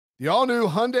The all-new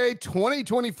Hyundai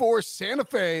 2024 Santa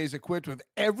Fe is equipped with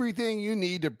everything you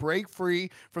need to break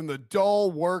free from the dull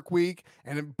work week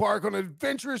and embark on an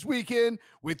adventurous weekend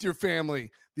with your family.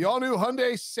 The all-new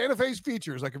Hyundai Santa Fe's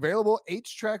features like available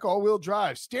H-Track all-wheel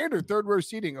drive, standard third-row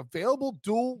seating, available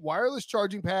dual wireless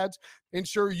charging pads,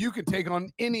 ensure you can take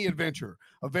on any adventure.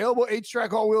 Available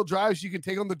H-Track all-wheel drives, you can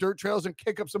take on the dirt trails and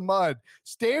kick up some mud.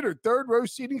 Standard third-row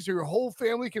seating so your whole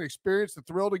family can experience the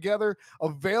thrill together.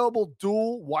 Available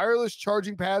dual wireless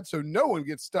charging pads so no one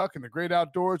gets stuck in the great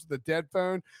outdoors with a dead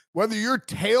phone. Whether you're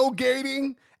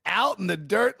tailgating out in the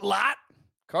dirt lot,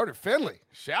 Carter Finley,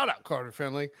 shout out Carter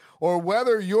Finley, or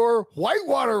whether you're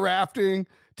whitewater rafting,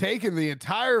 taking the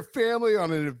entire family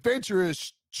on an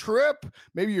adventurous trip,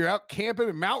 maybe you're out camping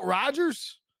in Mount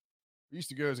Rogers. I used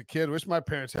to go as a kid. Wish my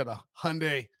parents had a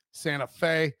Hyundai Santa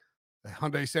Fe. The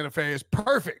Hyundai Santa Fe is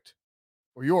perfect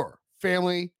for your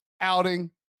family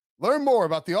outing. Learn more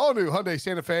about the all-new Hyundai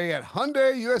Santa Fe at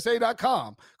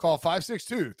HyundaiUSA.com. Call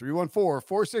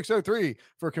 562-314-4603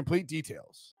 for complete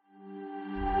details.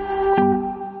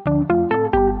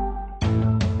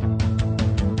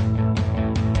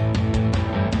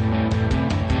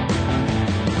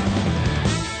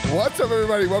 What's up,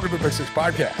 everybody? Welcome to the Pick Six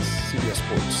Podcast, CBS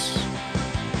Sports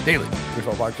Daily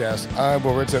NFL Podcast. I'm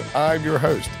Will Rinson. I'm your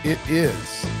host. It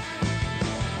is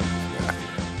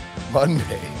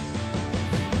Monday,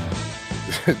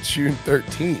 June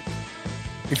 13th.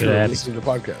 If you're listening to the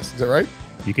podcast, is that right?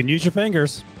 You can use your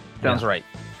fingers. Sounds right.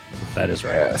 That is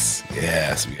right.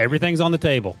 Yes. Everything's on the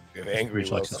table. Angry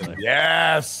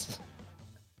yes.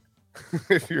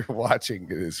 If you're watching,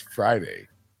 it is Friday,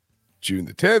 June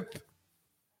the 10th.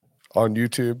 On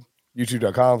YouTube,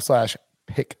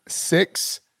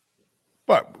 youtube.com/pick6.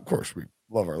 But, of course, we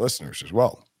love our listeners as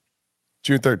well.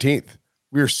 June 13th,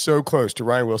 we are so close to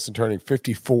Ryan Wilson turning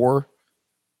 54.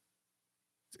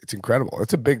 It's incredible.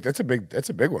 That's a big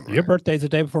one. Your birthday's the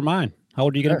day before mine. How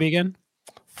old are you going to be again?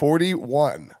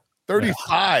 41.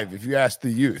 35, if you ask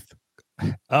the youth.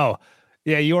 Oh,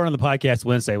 yeah, you were on the podcast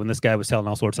Wednesday when this guy was telling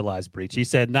all sorts of lies, Breach. He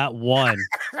said not one,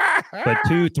 but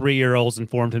 2 3-year-olds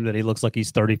informed him that he looks like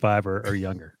he's 35 or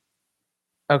younger.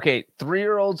 Okay,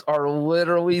 3-year-olds are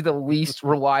literally the least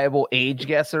reliable age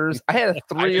guessers. I had a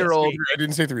 3-year-old. I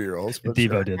didn't say 3-year-olds. But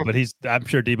Debo did, but I'm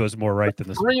sure Debo's more right than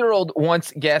this. 3-year-old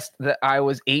once guessed that I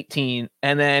was 18,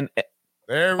 and then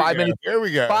there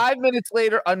we go. 5 minutes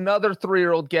later, another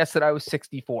 3-year-old guessed that I was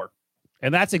 64.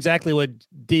 And that's exactly what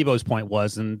Debo's point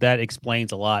was, and that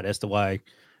explains a lot as to why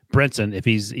Brinson, if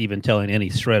he's even telling any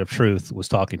shred of truth, was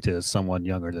talking to someone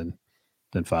younger than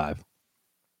 5.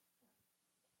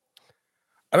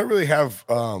 I don't really have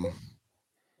a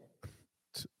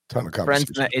ton of friends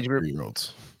in that age group.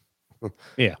 3-year-olds.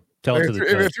 Yeah, tell it to the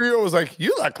if a 3-year-old was like,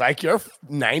 "You look like you're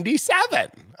 97,"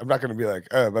 I'm not going to be like,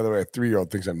 "Oh, by the way, a 3-year-old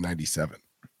thinks I'm 97."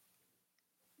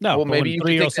 No, well, maybe when a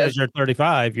 3-year-old says you're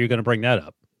 35, you're going to bring that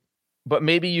up. But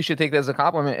maybe you should take that as a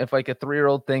compliment. If like a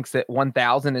 3-year-old thinks that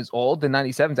 1,000 is old, then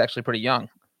 97 is actually pretty young.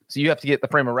 So you have to get the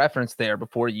frame of reference there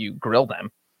before you grill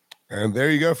them. And there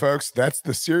you go, folks. That's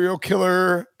the serial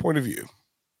killer point of view.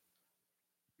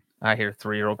 I hear a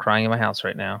 3-year-old crying in my house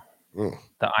right now. Mm.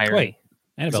 The irony. Wait,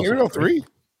 Annabelle's Serial 3?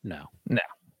 No.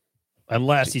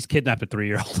 Unless he's kidnapped a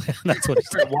 3-year-old. That's what he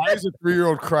said. Why is a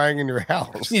 3-year-old crying in your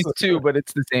house? He's 2, but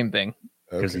it's the same thing.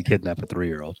 Because he kidnapped a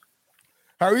 3-year-old.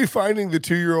 How are you finding the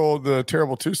 2-year-old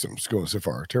terrible twosomes going so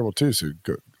far? Terrible twos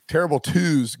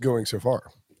going so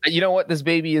far. You know what? This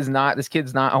kid's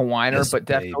not a whiner, but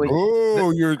definitely.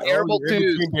 Oh, you're terrible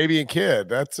twos. Between baby and kid.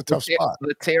 That's a tough spot.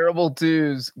 The terrible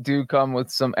twos do come with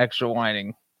some extra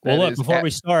whining. Well, look, before we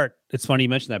start, it's funny you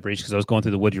mentioned that, Breach, because I was going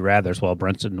through the Would You Rathers while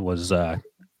Brinson was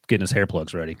getting his hair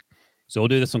plugs ready. So we'll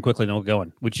do this one quickly and we'll go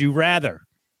on. Would you rather,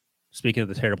 speaking of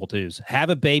the terrible twos, have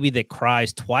a baby that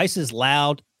cries twice as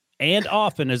loud and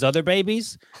often as other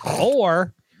babies,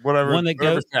 or one that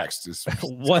goes next is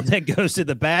one that goes to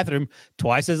the bathroom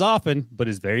twice as often but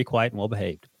is very quiet and well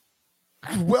behaved?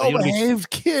 Well-behaved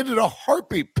kid in a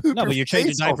heartbeat. No, but you're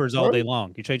changing diapers all day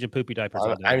long. You're changing poopy diapers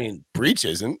all day. I mean, Breach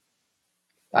isn't.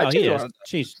 No, he is.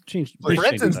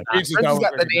 Brinson's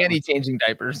got the nanny changing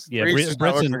diapers. Yeah,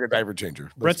 Brinson like a diaper changer.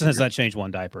 Brinson has not changed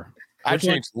one diaper. I've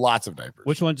changed lots of diapers.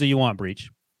 Which ones do you want, Breach?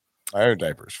 I own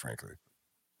diapers, frankly.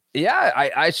 Yeah,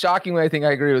 I shockingly, I think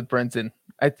I agree with Brinson.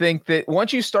 I think that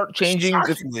once you start changing,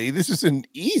 this is an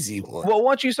easy one. Well,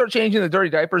 once you start changing the dirty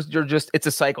diapers, it's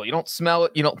a cycle. You don't smell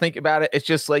it, you don't think about it. It's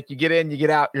just like you get in, you get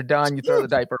out, you're done, you throw the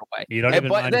diaper away. You don't even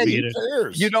mind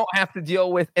it. You don't have to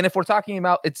deal with. And if we're talking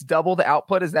about it's double the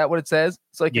output, is that what it says?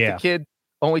 It's like if the kid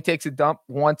only takes a dump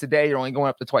once a day, you're only going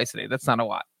up to twice a day. That's not a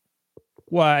lot.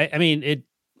 Well, I mean,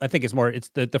 I think it's more, it's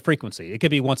the frequency. It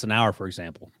could be once an hour, for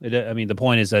example. I mean, the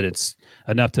point is that it's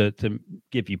enough to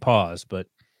give you pause. But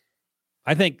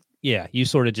I think, yeah, you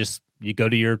sort of just, you go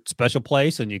to your special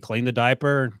place and you clean the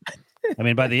diaper. I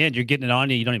mean, by the end, you're getting it on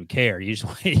you. You don't even care. You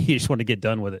just want to get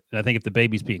done with it. And I think if the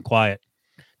baby's being quiet,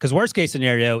 because worst case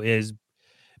scenario is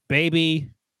baby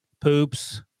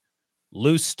poops,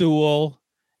 loose stool,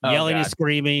 yelling and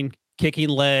screaming, kicking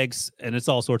legs, and it's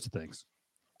all sorts of things.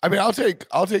 I mean, I'll take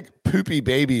poopy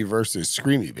baby versus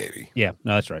screamy baby. Yeah,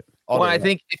 no, that's right. Well, I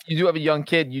think if you do have a young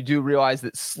kid, you do realize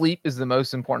that sleep is the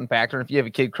most important factor. And if you have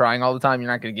a kid crying all the time, you're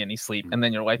not going to get any sleep, and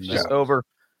then your life's just over.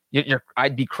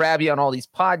 I'd be crabby on all these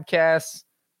podcasts.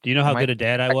 Do you know how good a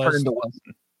dad I was?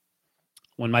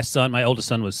 When my oldest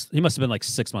son he must have been like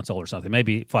 6 months old or something,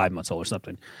 maybe 5 months old or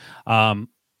something.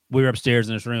 We were upstairs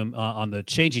in his room on the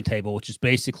changing table, which is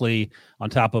basically on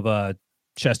top of a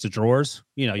chest of drawers.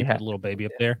 You know, you put a little baby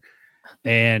up there,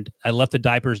 and I left the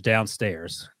diapers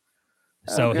downstairs.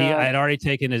 So I had already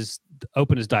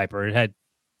opened his diaper. It had,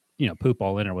 poop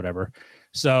all in or whatever.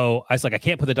 So I was like, I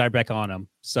can't put the diaper back on him.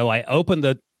 So I opened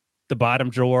the bottom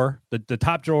drawer, the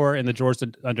top drawer, and the drawers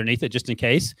underneath it, just in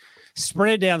case.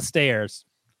 Sprinted downstairs,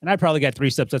 and I probably got 3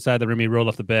 steps outside the room. He rolled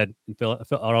off the bed and fell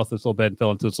off this little bed and fell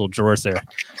into this little drawers there.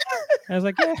 I was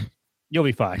like, yeah, you'll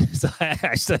be fine. So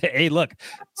I said, hey, look,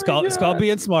 it's called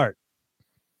being smart.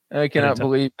 I cannot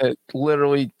believe that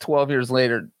literally 12 years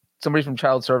later, somebody from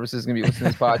Child Services is going to be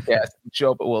listening to this podcast and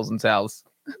show up at Wilson's house.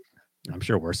 I'm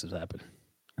sure worse has happened.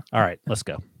 All right, let's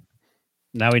go.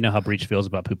 Now we know how Breach feels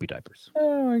about poopy diapers.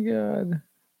 Oh, my God.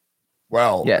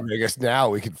 Well, I guess now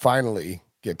we can finally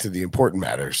get to the important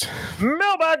matters.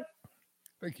 Mailbag.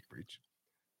 Thank you, Breach.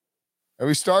 And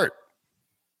we start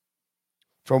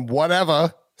from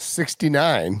whatever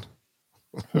 69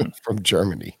 from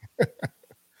Germany.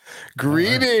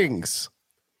 Greetings.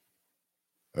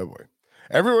 Oh, boy.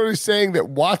 Everyone is saying that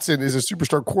Watson is a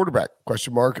superstar quarterback, ?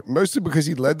 Mostly because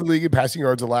he led the league in passing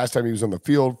yards the last time he was on the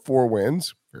field, 4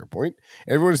 wins. Fair point.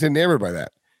 Everyone is enamored by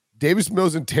that. Davis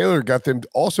Mills and Taylor got them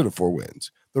also to 4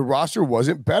 wins. The roster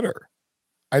wasn't better.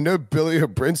 I know Billy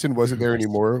O'Brinson wasn't there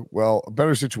anymore. Well, a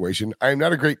better situation. I am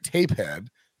not a great tape head,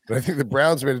 but I think the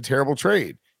Browns made a terrible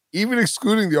trade. Even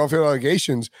excluding the off-field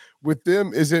allegations, with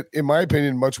them is it, in my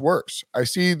opinion, much worse. I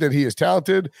see that he is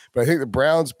talented, but I think the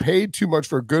Browns paid too much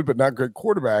for a good but not great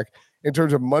quarterback in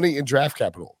terms of money and draft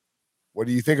capital. What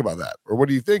do you think about that? Or what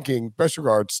are you thinking? Best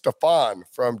regards, Stefan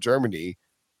from Germany.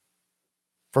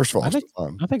 First of all,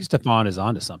 Stefan. I think Stefan is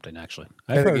onto something, actually.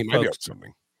 I think he might be onto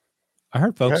something. I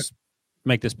heard folks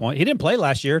make this point. He didn't play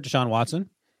last year, Deshaun Watson.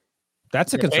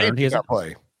 That's a concern. He did not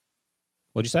play.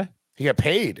 What'd you say? He got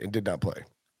paid and did not play.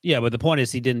 Yeah, but the point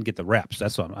is he didn't get the reps.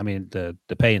 That's what I mean. The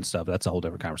pay and stuff. That's a whole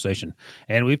different conversation.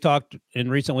 And we've talked in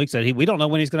recent weeks that we don't know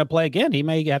when he's going to play again. He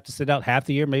may have to sit out half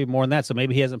the year, maybe more than that. So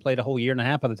maybe he hasn't played a whole year and a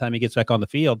half by the time he gets back on the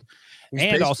field.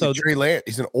 And also Trey Lance.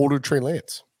 He's an older Trey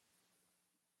Lance.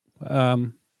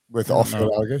 With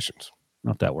off-field allegations.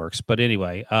 Not if that works, but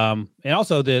anyway. And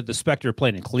also the specter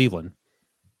playing in Cleveland,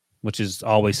 which is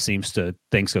always seems to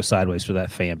things go sideways for that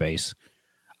fan base.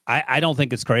 I don't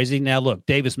think it's crazy. Now, look,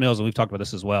 Davis Mills, and we've talked about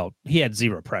this as well. He had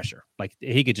zero pressure. Like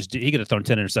he could have thrown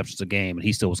 10 interceptions a game, and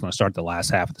he still was going to start the last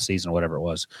half of the season or whatever it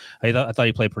was. I thought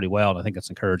he played pretty well, and I think that's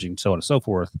encouraging, so on and so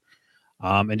forth.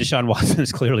 And Deshaun Watson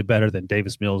is clearly better than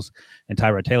Davis Mills and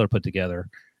Tyrod Taylor put together.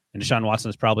 And Deshaun Watson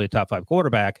is probably a top 5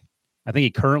 quarterback. I think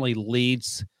he currently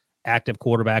leads active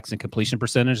quarterbacks in completion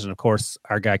percentage, and of course,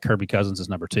 our guy Kirby Cousins is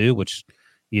number 2, which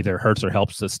either hurts or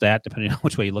helps the stat depending on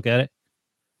which way you look at it.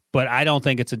 But I don't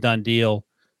think it's a done deal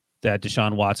that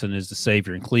Deshaun Watson is the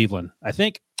savior in Cleveland. I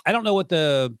don't know what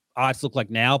the odds look like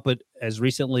now, but as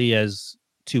recently as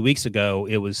 2 weeks ago,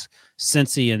 it was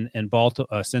Cincy and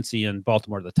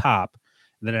Baltimore at the top.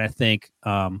 And then I think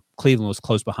Cleveland was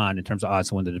close behind in terms of odds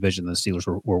to win the division. The Steelers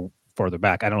were further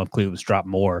back. I don't know if Cleveland's dropped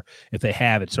more. If they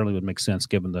have, it certainly would make sense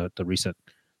given the recent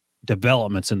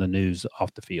developments in the news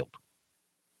off the field.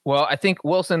 Well, I think,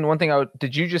 Wilson, one thing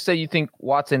did you just say you think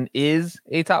Watson is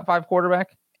a top 5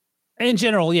 quarterback? In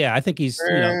general, yeah. I think he's,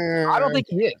 I don't think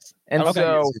he is. And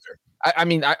so, I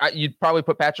mean, you'd probably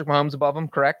put Patrick Mahomes above him,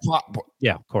 correct?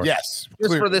 Yeah, of course. Yes.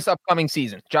 Just for this upcoming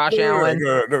season. Josh Allen.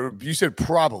 No, you said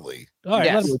probably. All right,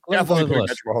 yes. Definitely put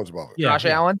Patrick Mahomes above him. Josh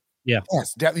Allen? Yeah.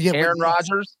 Yes. Aaron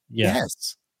Rodgers? Yeah.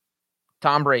 Yes.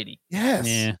 Tom Brady? Yes.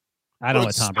 Yeah. I don't know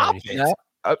Tom Brady.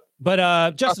 No.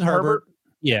 But Justin Herbert.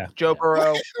 Yeah. Joe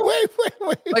Burrow. Wait.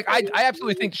 Like I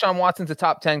absolutely think Deshaun Watson's a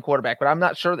top 10 quarterback, but I'm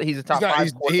not sure that he's a top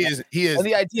 5 quarterback. He is. And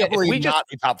the idea, if we not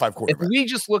a top 5 quarterback. If we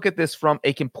just look at this from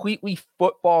a completely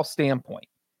football standpoint,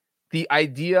 the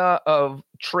idea of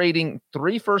trading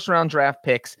 3 first-round draft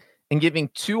picks and giving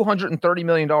 $230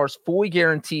 million fully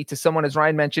guaranteed to someone, as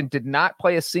Ryan mentioned, did not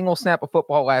play a single snap of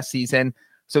football last season,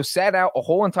 so sat out a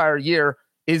whole entire year,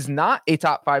 is not a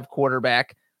top 5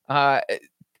 quarterback.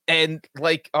 And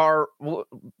like our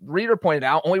reader pointed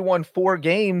out, only won 4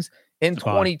 games in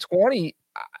 2020.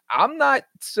 I'm not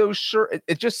so sure.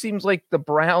 It just seems like the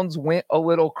Browns went a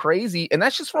little crazy. And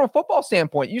that's just from a football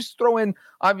standpoint. You just throw in,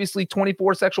 obviously,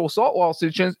 24 sexual assault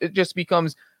lawsuits. It just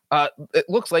becomes, it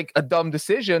looks like a dumb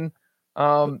decision.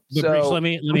 So let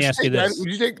me ask you this. Would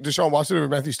you take Deshaun Watson over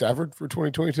Matthew Stafford for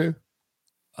 2022?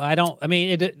 I don't. I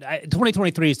mean,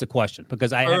 2023 is the question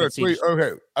because I haven't seen.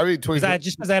 Okay, I mean, because I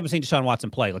haven't seen Deshaun Watson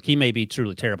play. Like he may be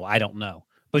truly terrible. I don't know.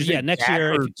 But yeah, next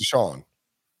year. Or Deshaun.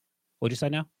 What'd you say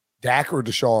now? Dak or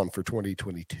Deshaun for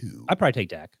 2022? I'd probably take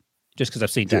Dak just because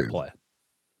I've seen Dak play.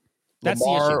 That's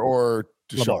Lamar or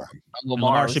Deshaun.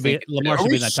 Lamar should be in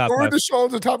that top 5.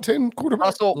 Deshaun's a top 10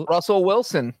 quarterback. Russell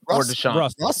Wilson or Deshaun.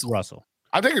 Russell.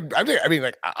 I mean,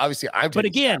 like obviously, But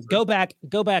again, go back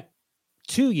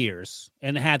 2 years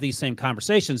and have these same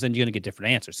conversations, and you're going to get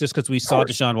different answers. Just because we saw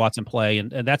Deshaun Watson play,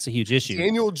 and that's a huge issue.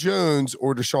 Daniel Jones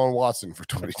or Deshaun Watson for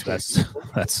 2020.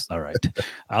 That's all right.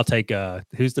 I'll take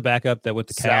who's the backup that went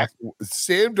to Cal?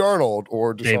 Sam Darnold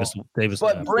or Deshaun. Davis.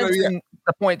 But Brinson,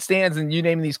 the point stands, and you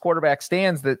naming these quarterbacks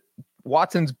stands that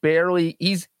Watson's barely.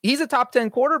 He's a top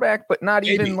 10 quarterback, but not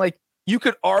even like you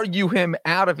could argue him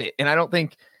out of it. And I don't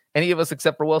think any of us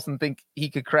except for Wilson think he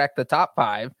could crack the top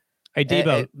 5. Hey,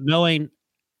 Debo,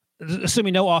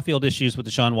 assuming no off-field issues with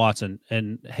Deshaun Watson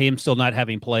and him still not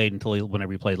having played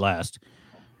whenever he played last,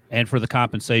 and for the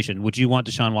compensation, would you want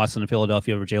Deshaun Watson in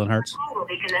Philadelphia over Jalen Hurts?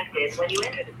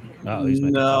 Oh, he's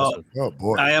no. Oh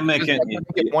boy, I am making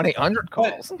 1-800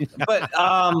 calls, but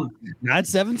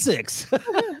 976.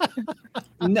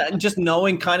 Just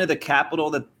knowing kind of the capital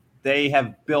that they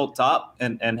have built up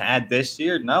and had this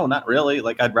year, no, not really.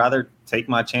 Like I'd rather take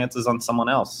my chances on someone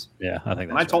else. Yeah, I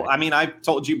think that's I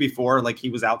told you before, like he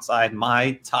was outside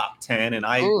my top 10, and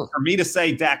for me to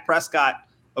say Dak Prescott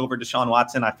over Deshaun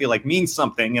Watson, I feel like means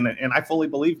something, and I fully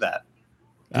believe that.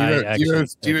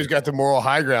 Steve's got the moral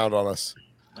high ground on us.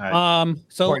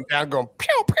 So pointing down, going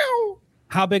pew pew.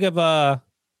 How big of a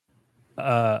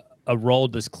role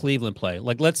does Cleveland play?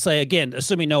 Like, let's say again,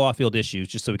 assuming no off-field issues,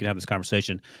 just so we can have this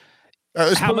conversation.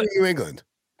 How much New England?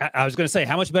 I was going to say,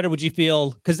 how much better would you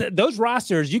feel? Because those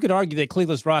rosters, you could argue that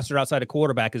Cleveland's roster outside of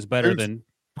quarterback is better than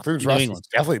Cleveland's New roster England. is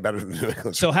definitely better than New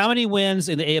England. So how many wins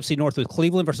in the AFC North with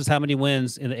Cleveland versus how many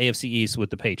wins in the AFC East with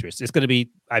the Patriots? It's going to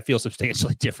be, I feel,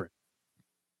 substantially different.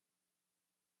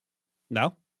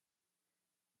 No?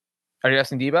 Are you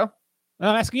asking Debo? No,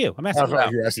 I'm asking you. I'm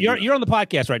asking you. You're on the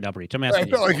podcast right now, Breach. I'm asking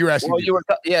you. I felt like you were asking. Well, you were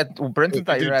Brenton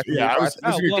thought you were asking. Yeah, if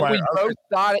we both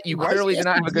thought it, you clearly did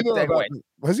not have a good segue.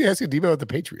 Was he asking Debo at the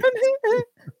Patriots?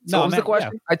 So what was the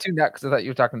question? Yeah. I tuned out because I thought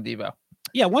you were talking to Debo.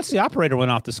 Yeah, once the operator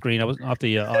went off the screen, I was off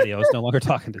the audio. I was no longer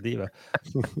talking to Debo.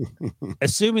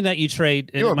 Assuming that you trade,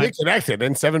 you will be connected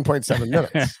in 7.7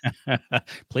 minutes.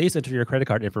 Please enter your credit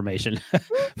card information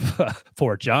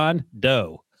for John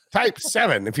Doe. Type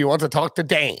 7 if you want to talk to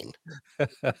Dane.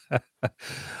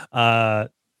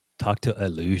 Talk to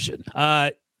Illusion.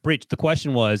 Breach, the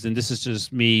question was, and this is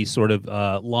just me sort of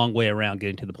long way around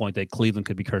getting to the point that Cleveland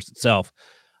could be cursed itself.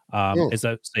 As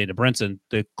I was saying to Brinson,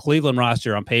 the Cleveland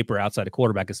roster on paper outside of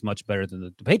quarterback is much better than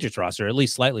the Patriots roster, at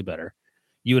least slightly better.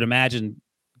 You would imagine,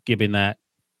 given that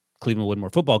Cleveland would win more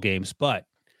football games, but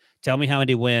tell me how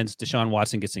many wins Deshaun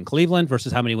Watson gets in Cleveland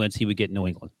versus how many wins he would get in New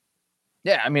England.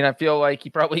 Yeah, I mean, I feel like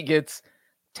he probably gets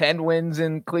 10 wins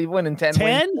in Cleveland and 10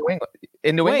 wins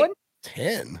in New England.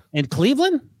 10 in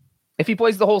Cleveland? If he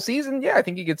plays the whole season, yeah, I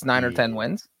think he gets 9 or 10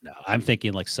 wins. No, I'm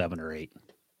thinking like 7 or 8.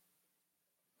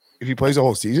 If he plays the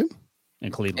whole season?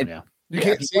 In Cleveland, You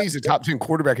can't say he's a top 10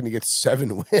 quarterback and he gets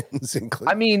 7 wins in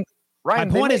Cleveland. I mean, Ryan,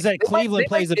 my point is that Cleveland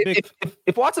plays a big.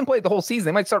 If Watson played the whole season,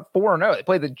 they might start 4-0. They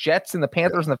play the Jets and the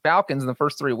Panthers and the Falcons in the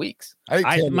first 3 weeks.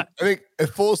 I think a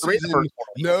full season,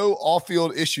 no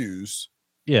off-field issues.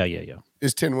 Yeah.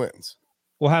 Is 10 wins.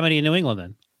 Well, how many in New England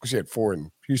then? Because you had 4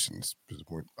 in Houston's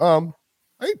point. I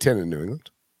think 10 in New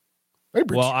England.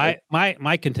 Well,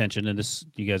 my contention, and this,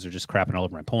 you guys are just crapping all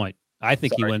over my point. I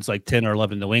think he wins like 10 or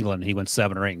 11 in New England. He wins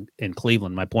 7 or 8 in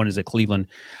Cleveland. My point is that Cleveland,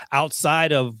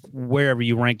 outside of wherever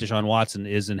you rank Deshaun Watson,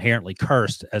 is inherently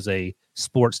cursed as a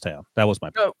sports town. That was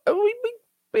my point. We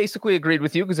basically agreed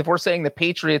with you, because if we're saying the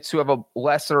Patriots, who have a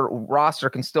lesser roster,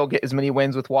 can still get as many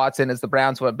wins with Watson as the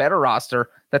Browns, who have a better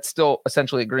roster, that's still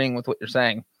essentially agreeing with what you're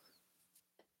saying.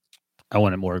 I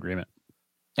wanted more agreement.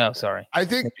 Oh, sorry. I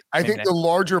think the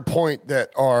larger point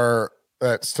that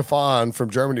Stefan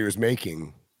from Germany was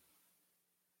making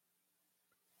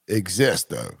exists,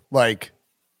 though. Like,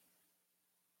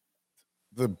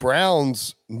 the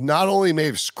Browns not only may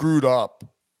have screwed up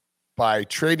by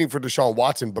trading for Deshaun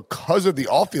Watson because of the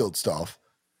off-field stuff,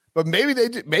 but maybe they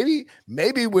did.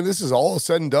 Maybe when this is all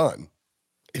said and done,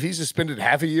 if he's suspended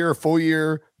half a year, a full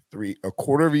year, a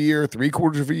quarter of a year,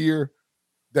 3/4 of a year,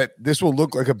 that this will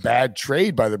look like a bad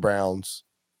trade by the Browns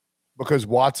because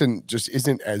Watson just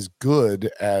isn't as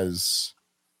good as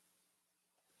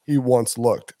he once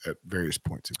looked at various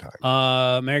points in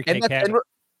time. Mary Kay Cabot.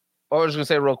 What I was going to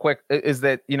say real quick is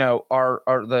that,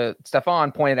 the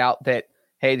Stefan pointed out that,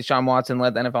 hey, Deshaun Watson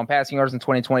led the NFL in passing yards in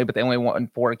 2020, but they only won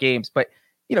 4 games. But,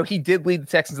 he did lead the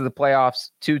Texans to the playoffs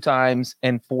 2 times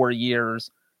in 4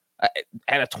 years,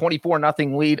 had a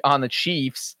 24-0 lead on the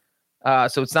Chiefs.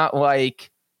 So it's not like,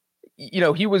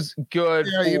 he was good.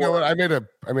 Yeah, you know what? I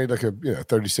made like a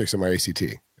 36 on my ACT,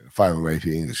 5 on my AP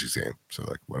English exam. So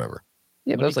like whatever.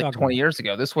 Yeah, but it was like 20 years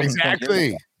ago. This wasn't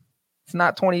exactly. It's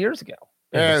not 20 years ago.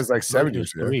 Yeah, it was like 7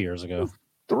 years ago. 3 years ago.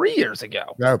 3 years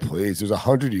ago. No, please. It was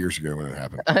 100 years ago when it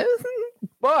happened.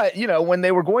 But, when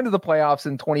they were going to the playoffs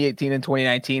in 2018 and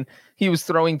 2019, he was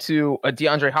throwing to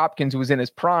DeAndre Hopkins, who was in his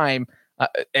prime.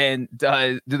 And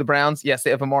do the Browns? Yes,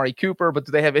 they have Amari Cooper, but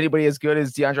do they have anybody as good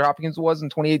as DeAndre Hopkins was in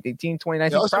 2018,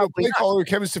 2019? They also have a play caller,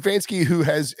 Kevin Stefanski, who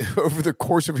has, over the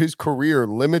course of his career,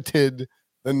 limited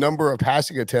the number of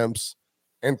passing attempts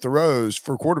and throws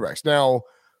for quarterbacks. Now,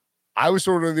 I was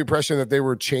sort of under the impression that they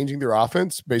were changing their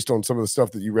offense based on some of the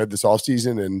stuff that you read this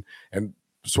offseason and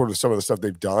sort of some of the stuff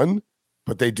they've done.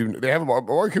 But they have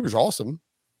Amari Cooper's awesome.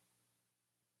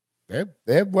 They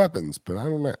have weapons, but I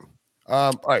don't know.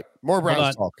 All right, more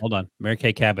Browns talk. Hold on. Mary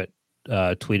Kay Cabot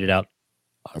tweeted out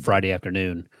Friday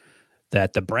afternoon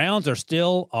that the Browns are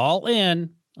still all in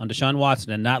on Deshaun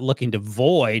Watson and not looking to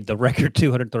void the record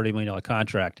 $230 million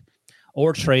contract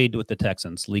or trade with the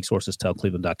Texans. League sources tell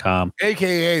Cleveland.com.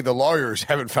 AKA the lawyers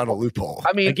haven't found a loophole.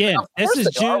 I mean, again, this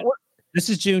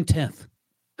is June 10th.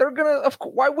 They're gonna.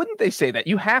 Why wouldn't they say that?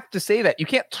 You have to say that. You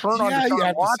can't turn on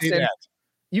Deshaun Watson.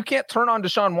 You can't turn on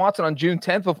Deshaun Watson on June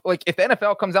 10th. Like, if the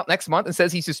NFL comes out next month and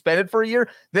says he's suspended for a year,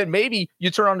 then maybe you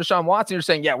turn on Deshaun Watson. You're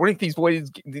saying, yeah, we're going to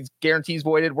get these guarantees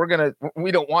voided.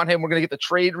 We don't want him. We're going to get the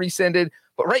trade rescinded.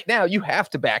 But right now, you have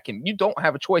to back him. You don't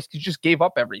have a choice because you just gave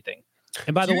up everything.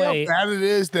 And by the way, how bad it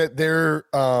is that they're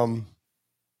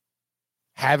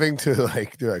having to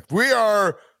they're like, we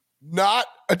are not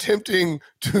attempting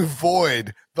to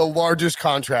void the largest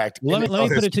contract. Let me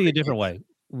put it to you a different way.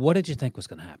 What did you think was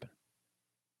going to happen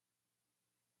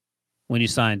when you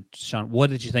signed Deshaun? What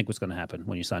did you think was going to happen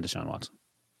when you signed Deshaun Watson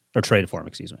or traded for him?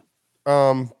 Excuse me.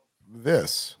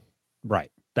 This.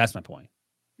 Right. That's my point.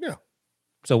 Yeah.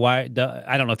 So why? I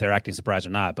don't know if they're acting surprised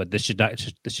or not, but this should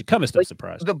come as no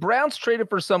surprise. The Browns traded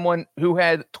for someone who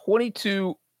had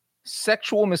 22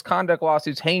 sexual misconduct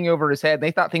lawsuits hanging over his head. And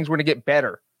they thought things were going to get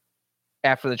better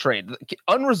after the trade,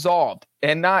 unresolved,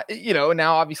 and not,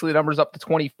 now obviously the number's up to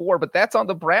 24, but that's on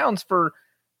the Browns for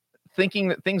thinking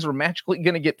that things were magically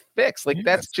going to get fixed.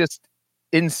 That's just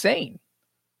insane.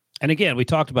 And again, we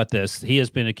talked about this. He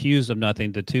has been accused of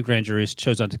nothing. The 2 grand juries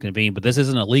chose not to convene, but this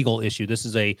isn't a legal issue. This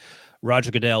is a Roger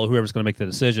Goodell, whoever's going to make the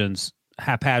decisions,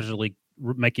 haphazardly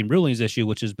making rulings issue,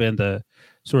 which has been the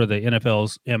sort of the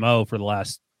NFL's MO for the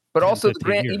last. But also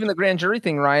even the grand jury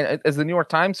thing, Ryan, as the New York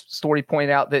Times story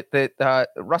pointed out, that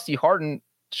Rusty Hardin,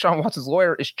 Deshaun Watson's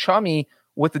lawyer, is chummy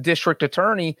with the district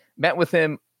attorney, met with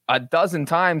him a dozen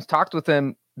times, talked with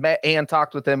him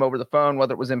over the phone,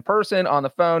 whether it was in person, on the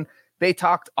phone. They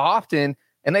talked often,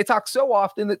 and they talked so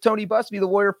often that Tony Busby, the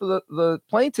lawyer for the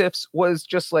plaintiffs, was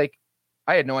just like,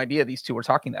 I had no idea these two were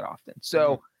talking that often.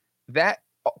 So that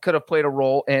could have played a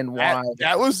role in why.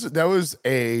 That was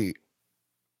a,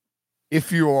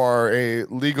 if you are a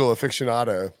legal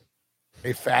aficionado,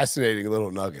 a fascinating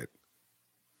little nugget.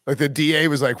 Like the DA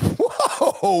was like,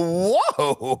 whoa.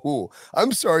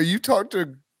 I'm sorry, you talked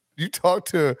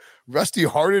to Rusty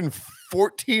Hardin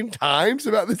 14 times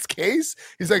about this case.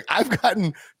 He's like, I've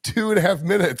gotten 2.5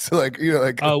 minutes. Right.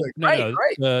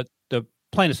 The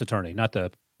plaintiff's attorney, not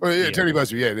the Attorney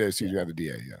Busby. Yeah, excuse me, not the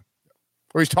DA. Yeah,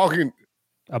 or he's talking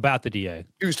about the DA.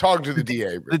 He was talking to the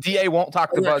DA. The DA won't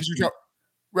talk to Busby,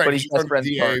 right? But he's talking to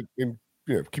the DA in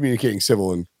communicating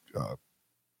civil and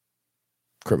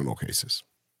criminal cases.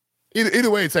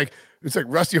 Either way, it's like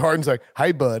Rusty Hardin's like,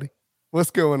 "Hey, buddy, what's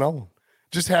going on?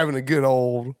 Just having a good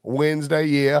old Wednesday.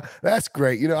 Yeah, that's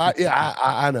great.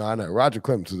 I know. Roger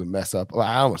Clemens was a mess up.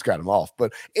 I almost got him off.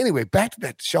 But anyway, back to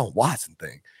that Deshaun Watson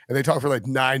thing. And they talk for like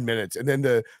 9 minutes. And then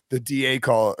the DA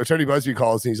Attorney Busby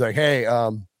calls, and he's like,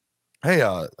 hello,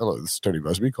 this is Attorney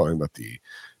Busby calling about the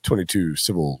 22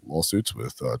 civil lawsuits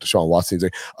with Deshaun Watson. He's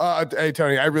like, hey,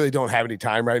 Tony, I really don't have any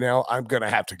time right now. I'm going to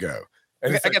have to go.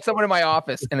 And I got someone in my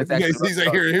office, and it's actually he's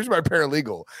like, here's my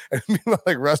paralegal. And meanwhile,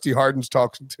 like Rusty Harden's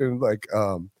talking to him like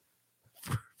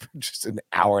for just an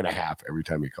hour and a half every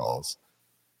time he calls.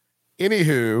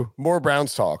 Anywho, more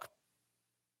Browns talk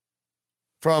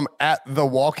from at the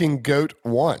Walking Goat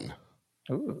 1.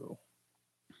 Ooh.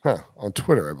 On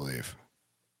Twitter, I believe.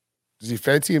 Does he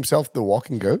fancy himself the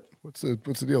Walking Goat? What's the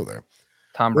deal there?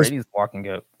 Tom Brady's walking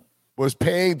goat. Was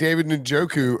paying David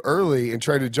Njoku early and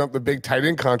trying to jump the big tight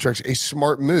end contracts a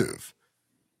smart move?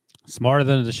 Smarter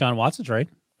than the Deshaun Watson trade.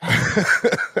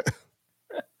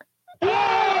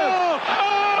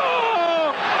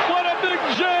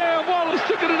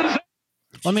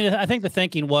 I mean, I think the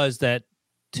thinking was that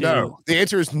no. The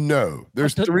answer is no.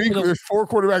 There's four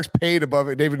quarterbacks paid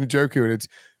above David Njoku, and it's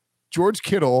George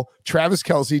Kittle, Travis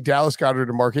Kelce, Dallas Goedert,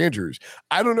 and Mark Andrews.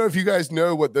 I don't know if you guys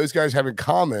know what those guys have in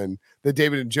common that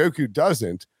David Njoku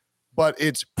doesn't, but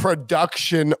it's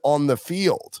production on the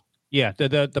field. Yeah,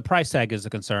 the price tag is a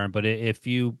concern, but if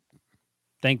you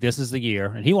think this is the year,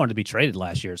 and he wanted to be traded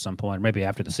last year at some point, maybe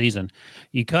after the season,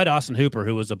 you cut Austin Hooper,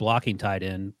 who was a blocking tight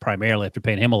end primarily after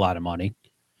paying him a lot of money.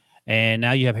 And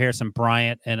now you have Harrison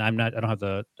Bryant, and I don't have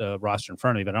the roster in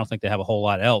front of me, but I don't think they have a whole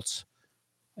lot else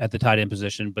at the tight end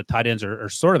position. But tight ends are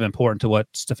sort of important to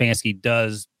what Stefanski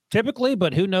does typically,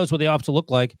 but who knows what the offense will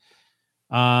look like.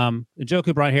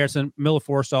 Njoku, Brian Harrison, Miller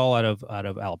Forrestall out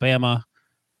of Alabama,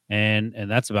 and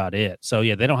that's about it. So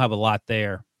yeah, they don't have a lot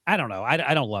there. I don't know.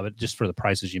 I don't love it just for the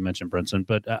prices you mentioned, Brinson,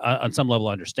 but on some level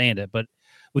I understand it. But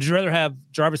would you rather have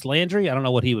Jarvis Landry? I don't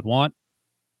know what he would want,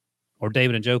 or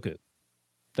David Njoku?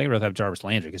 I think I'd rather have Jarvis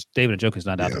Landry because David Njoku's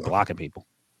not out there blocking people.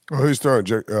 Well, who's throwing?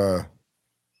 Jacoby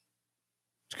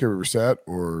Brissett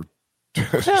or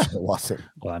Watson?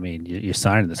 Well, I mean, you're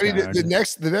signing this. I mean, the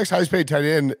next highest paid tight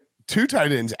end, two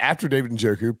tight ends after David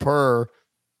Njoku per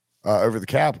over the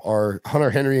cap are Hunter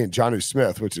Henry and Jonnu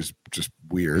Smith, which is just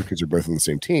weird because they're both on the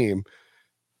same team.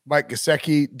 Mike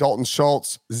Gesicki, Dalton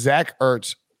Schultz, Zach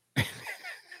Ertz.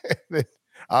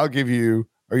 I'll give you.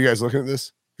 Are you guys looking at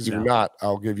this? Because if you're not,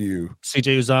 I'll give you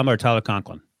CJ Uzomah or Tyler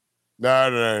Conklin. No.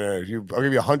 I'll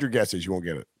give you 100 guesses. You won't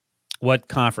get it. What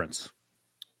conference?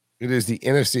 It is the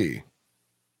NFC.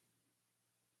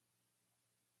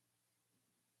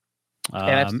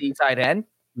 NFC tight end?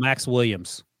 Max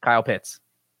Williams. Kyle Pitts.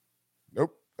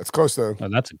 Nope. That's close, though. Oh,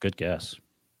 that's a good guess.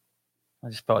 I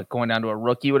just felt like going down to a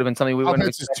rookie would have been something we Kyle wouldn't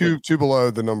have Pitts is two below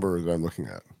the number that I'm looking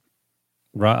at.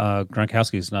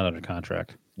 Gronkowski's not under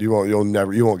contract. You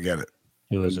won't get it.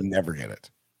 Who is it? Never get it.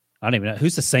 I don't even know.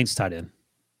 Who's the Saints tight end?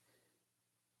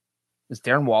 Is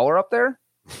Darren Waller up there?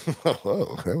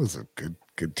 Oh, that was a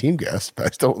good team guess, but I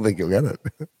still don't think you'll get it.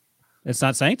 It's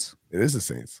not Saints? It is the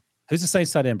Saints. Who's the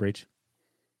Saints tight end, Breach?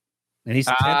 And he's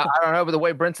I don't know, but the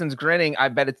way Brinson's grinning, I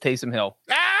bet it's Taysom Hill.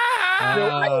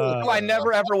 I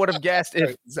never ever would have guessed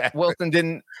if Wilson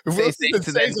didn't say Saints,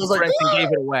 and then Brinson gave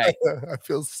it away. I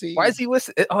feel seen. Why is he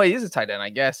listed? Oh, he is a tight end,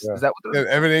 I guess. Yeah. Is that what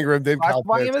the Evan Ingram, then Kyle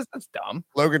Pitts, is? That's dumb.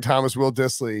 Logan Thomas, Will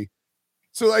Dissly.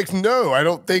 So, no, I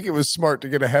don't think it was smart to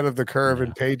get ahead of the curve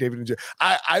and pay David Njoku.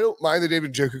 I don't mind the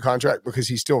David Njoku contract because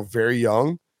he's still very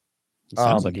young.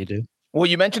 Sounds like you do. Well,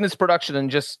 you mentioned his production, and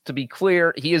just to be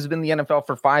clear, he has been in the NFL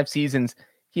for 5 seasons.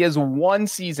 He has one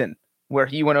season where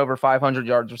he went over 500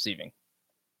 yards receiving.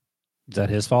 Is that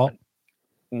his fault?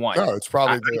 One. No, it's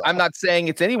probably. I'm not saying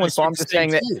it's anyone's fault. I'm just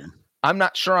saying that I'm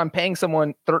not sure I'm paying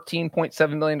someone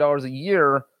 $13.7 million a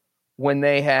year when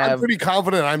they have. I'm pretty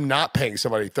confident I'm not paying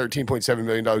somebody $13.7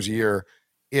 million a year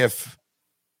if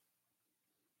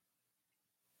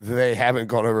they haven't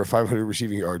gone over 500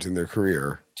 receiving yards in their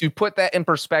career. To put that in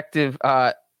perspective,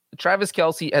 Travis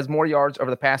Kelce has more yards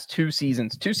over the past 2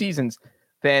 seasons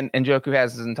than Njoku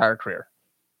has his entire career.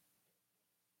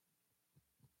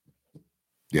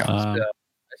 Yeah. Would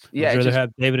you rather have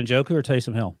David Njoku or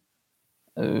Taysom Hill?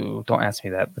 Oh, don't ask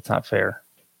me that. That's not fair.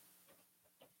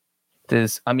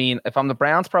 If I'm the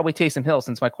Browns, probably Taysom Hill,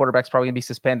 since my quarterback's probably going to be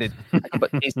suspended. I can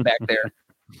put Taysom back there.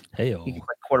 Hey-o. He can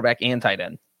play quarterback and tight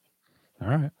end. All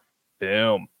right.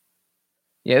 Boom.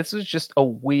 Yeah, this is just a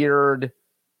weird,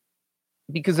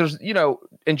 because there's,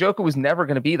 Njoku was never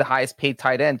going to be the highest paid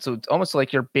tight end. So it's almost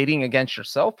like you're bidding against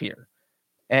yourself here.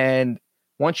 And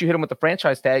once you hit him with the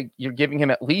franchise tag, you're giving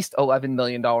him at least $11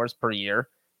 million per year.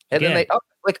 And then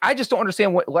I just don't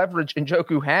understand what leverage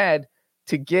Njoku had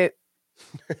to get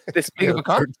this big of a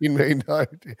contract. $13 million.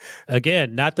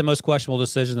 Again, not the most questionable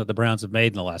decision that the Browns have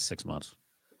made in the last 6 months.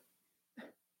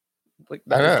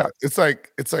 I know. It's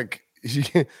like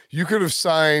you could have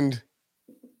signed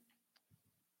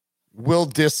Will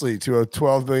Dissly to a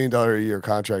 $12 million a year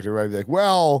contract. Everybody would be like,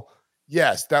 well,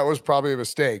 yes, that was probably a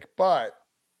mistake, but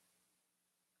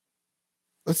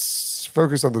let's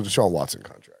focus on the Deshaun Watson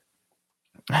contract.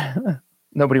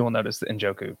 Nobody will notice the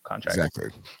Njoku contract. Exactly.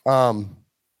 I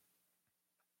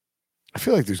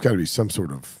feel like there's got to be some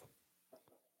sort of.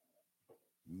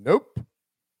 Nope.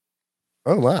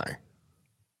 Oh my.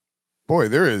 Boy,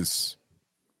 there is.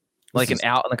 Like an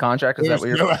out in the contract? Is that what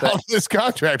you're no saying? out of this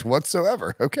contract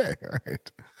whatsoever. Okay. All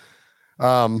right.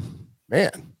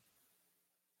 Man.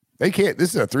 They can't.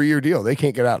 This is a 3-year deal. They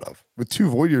can't get out of with 2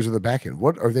 void years in the back end.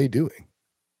 What are they doing?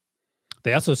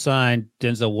 They also signed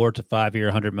Denzel Ward to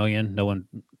 5-year, $100 million. No one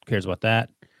cares about that.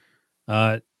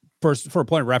 For a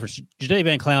point of reference, Ja'Day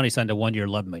Van Clowney signed a 1-year,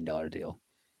 $11 million deal.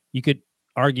 You could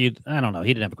argue, I don't know,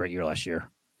 he didn't have a great year last year.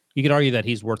 You could argue that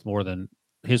he's worth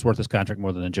this contract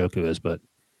more than Njoku is, but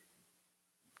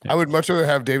I would much rather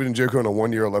have David Njoku on a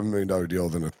 1-year, $11 million deal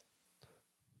than a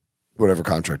whatever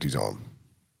contract he's on.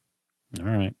 All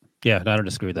right. Yeah, I don't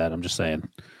disagree with that. I'm just saying.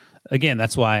 Again,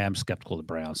 that's why I'm skeptical of the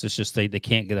Browns. It's just they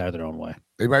can't get out of their own way.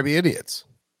 They might be idiots.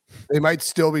 They might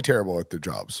still be terrible at their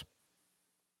jobs.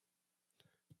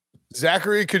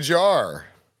 Zachary Kajar.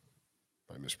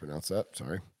 I mispronounced that.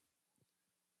 Sorry.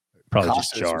 Probably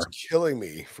Costas just Jar. was killing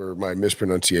me for my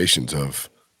mispronunciations of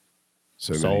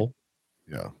Soul.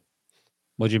 Yeah.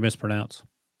 What'd you mispronounce?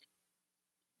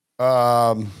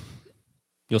 You'll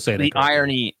say it. The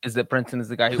irony is that Brenton is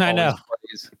the guy who I know.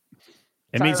 plays.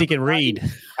 It means he can read.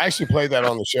 I actually played that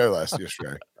on the show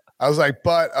yesterday. I was like,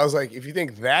 if you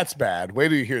think that's bad, wait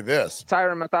till you hear this.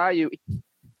 Tyron Mathieu.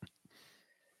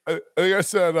 I think I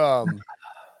said, what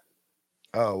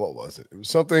was it? It was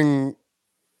something.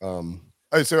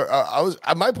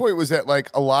 My point was that like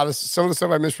some of the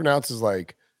stuff I mispronounced is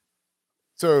like,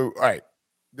 all right,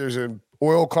 there's an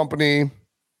oil company,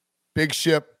 big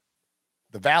ship,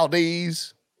 the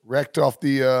Valdez wrecked off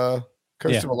the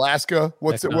coast of Alaska.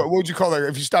 What would you call that?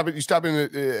 If you stop in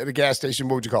at a gas station,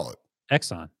 what would you call it?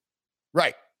 Exxon.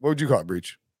 Right. What would you call it,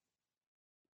 Breach?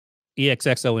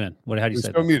 EXXON. How do you say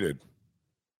still that? muted.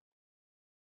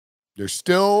 You're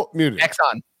still muted.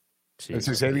 Exxon.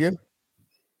 Say it again.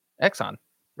 Exxon.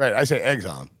 Right. I say eggs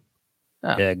on. Oh.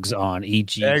 Eggs on.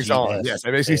 EG. Eggs on. Yes.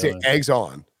 I basically say eggs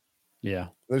on. Yeah.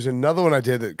 There's another one I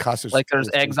did that cost us. Like there's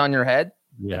eggs on your head?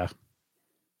 Yeah.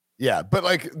 Yeah. But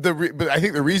like but I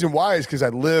think the reason why is because I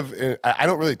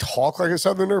don't really talk like a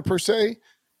Southerner per se,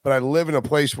 but I live in a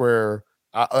place where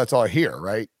that's all I hear.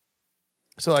 Right.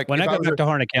 So like when I go back to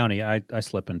Harnett County, I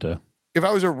slip into. If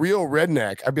I was a real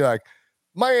redneck, I'd be like,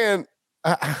 man,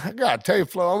 I gotta tell you,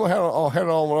 Flo, I'll head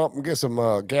on up and get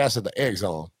some gas at the eggs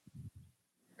on.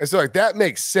 And so like that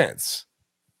makes sense.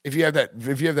 If you have that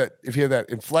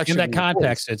inflection in that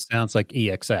context, it sounds like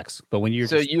EXX. But when you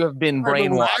have been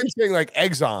brainwashed. When I'm saying like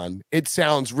eggs on, it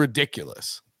sounds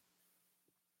ridiculous.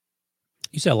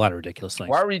 You say a lot of ridiculous things.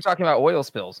 Why were you talking about oil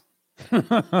spills?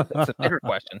 That's a bigger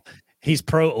question. He's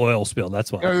pro oil spill.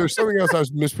 That's why. There's something else I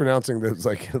was mispronouncing that's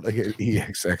like an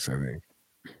EXX, I think.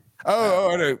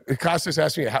 Oh no. Costas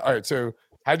asked me, all right, so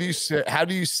how do you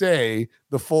say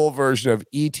the full version of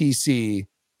ETC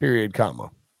period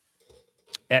comma?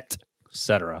 Et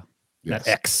cetera. Yes.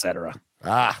 Not etc.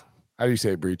 How do you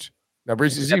say it, Breach? Now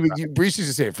Breach used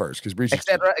to say it first because Breach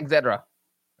etc.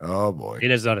 Oh boy. He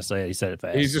doesn't know how to say it. He said it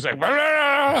fast. He's just like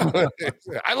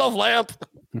I love lamp.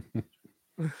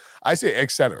 I say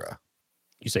etc.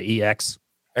 You say EX.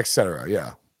 Etc.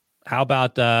 Yeah. How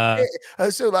about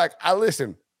so like I'm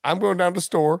going down to the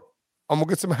store. I'm gonna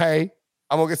get some hay.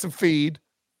 I'm gonna get some feed.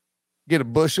 Get a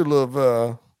bushel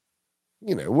of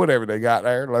whatever they got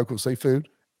there, local seafood,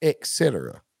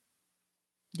 etc.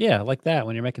 Yeah, like that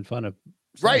when you're making fun of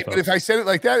right. But if I said it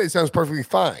like that, it sounds perfectly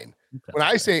fine. Okay. When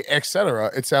I say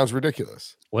etc., it sounds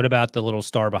ridiculous. What about the little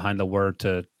star behind the word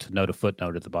to note a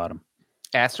footnote at the bottom?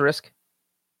 Asterisk.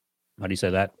 How do you say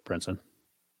that, Princeton?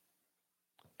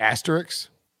 Asterix.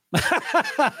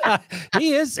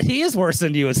 He is worse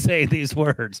than you at saying these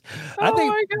words. I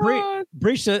think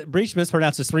Breach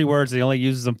mispronounces 3 words. He only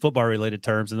uses them football related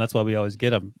terms, and that's why we always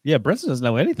get them. Yeah, Brinson doesn't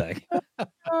know anything.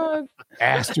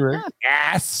 Asterisk.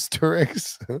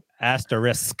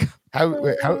 Asterisk. How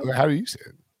do you say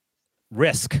it?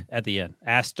 Risk at the end.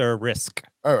 Asterisk.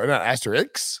 Oh, not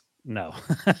asterix. No.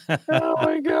 Oh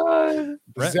my God.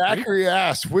 Zachary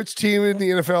asked, which team in the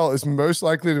NFL is most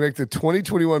likely to make the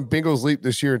 2021 Bengals leap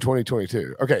this year in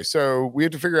 2022? Okay, so we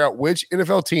have to figure out which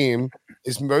NFL team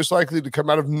is most likely to come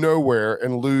out of nowhere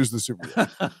and lose the Super Bowl.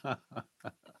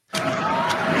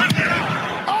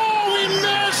 Oh, he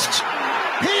missed.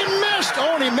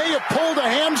 Oh, and he may have pulled a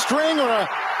hamstring or a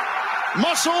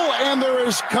muscle, and there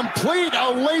is complete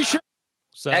elation.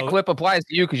 So that clip applies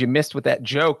to you because you missed with that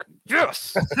joke.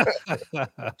 Yes.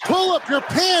 Pull up your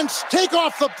pants, take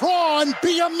off the bra, and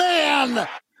be a man.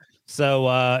 So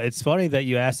it's funny that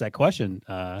you asked that question.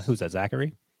 Who's that,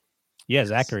 Zachary? Yeah,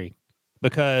 Zachary.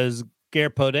 Because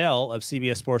Garrett Podell of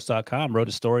CBSSports.com wrote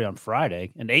a story on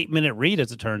Friday, an 8-minute read,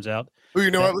 as it turns out. Oh, you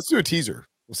know what? Let's do a teaser.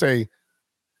 We'll say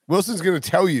Wilson's going to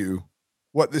tell you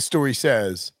what this story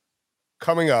says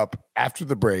coming up after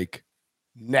the break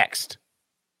next.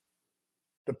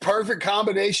 The perfect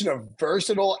combination of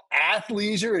versatile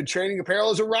athleisure and training apparel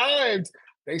has arrived.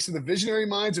 Thanks to the visionary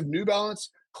minds of New Balance,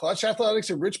 Clutch Athletics,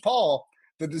 and Rich Paul,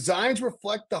 the designs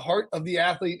reflect the heart of the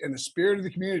athlete and the spirit of the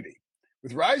community.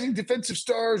 With rising defensive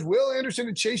stars Will Anderson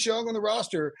and Chase Young on the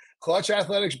roster, Clutch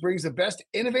Athletics brings the best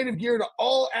innovative gear to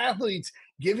all athletes,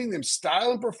 giving them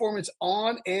style and performance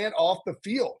on and off the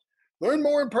field. Learn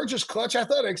more and purchase Clutch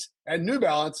Athletics at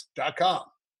newbalance.com.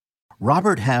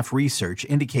 Robert Half research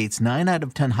indicates 9 out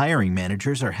of 10 hiring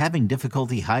managers are having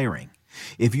difficulty hiring.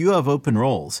 If you have open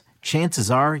roles, chances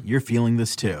are you're feeling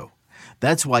this too.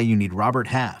 That's why you need Robert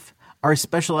Half. Our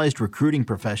specialized recruiting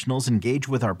professionals engage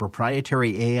with our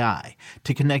proprietary AI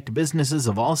to connect businesses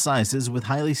of all sizes with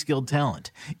highly skilled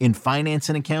talent in finance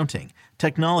and accounting,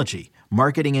 technology,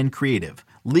 marketing and creative,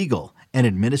 legal, and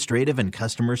administrative and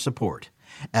customer support.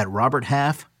 At Robert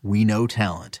Half, we know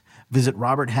talent. Visit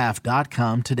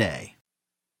roberthalf.com today.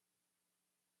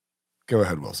 Go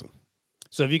ahead, Wilson.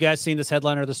 So have you guys seen this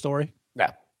headline or the story? No.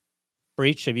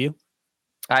 Breach, have you?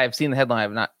 I have seen the headline. I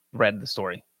have not read the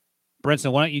story.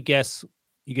 Brinson, why don't you guess?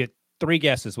 You get 3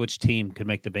 guesses which team could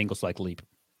make the Bengals like leap.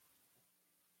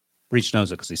 Breach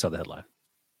knows it because he saw the headline.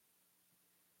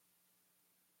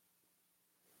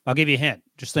 I'll give you a hint.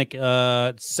 Just think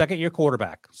second-year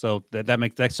quarterback. So that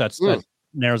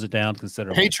narrows it down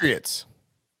considerably. Patriots.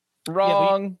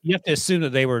 Wrong. You have to assume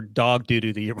that they were dog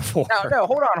doo-doo the year before. No,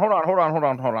 hold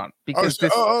on. Because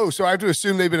so I have to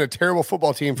assume they've been a terrible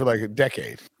football team for like a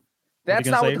decade. That's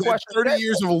not what the question is. 30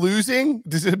 years of losing?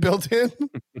 Does it built in?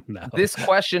 No. This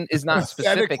question is not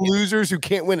specific. Losers who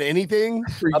can't win anything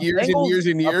for years Bengals, and years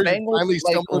and years, and finally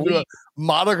like stumble into a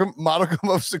modicum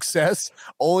of success,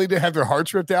 only to have their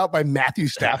hearts ripped out by Matthew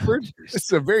Stafford. This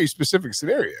is a very specific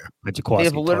scenario. They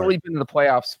have literally been to the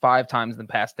playoffs 5 times in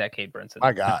the past decade, Brinson.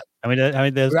 My God. I mean,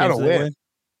 those Without a games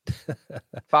win.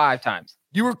 5 times.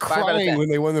 You were crying when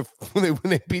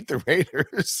they beat the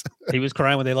Raiders. He was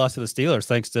crying when they lost to the Steelers,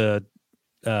 thanks to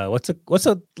what's a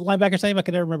linebacker's name? I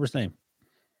can never remember his name.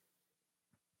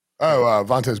 Oh,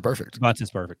 Vontaze Burfict.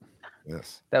 Vontaze Burfict.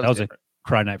 Yes, that was a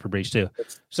cry night for Breach too.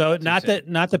 So not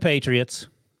the Patriots.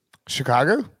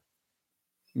 Chicago.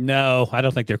 No, I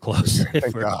don't think they're close.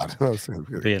 Thank God.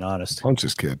 Being honest, I'm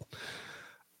just kidding.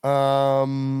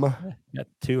 Got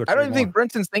 2 or 3 I don't even think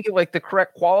Brinson's thinking like the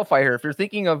correct qualifier here. If you're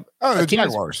thinking of the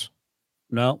Jaguars.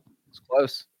 No, it's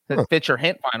close. That fits your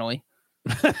hint finally.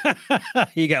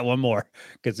 You got one more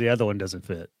because the other one doesn't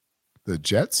fit. The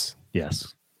Jets.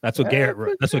 Yes, that's what Garrett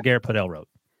wrote. That's what Garrett Podell wrote.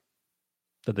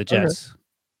 The Jets.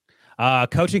 Okay.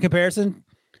 Coaching comparison: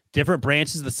 different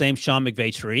branches of the same Sean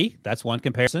McVay tree. That's one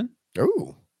comparison.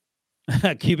 Oh.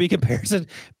 QB comparison: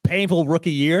 painful rookie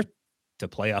year to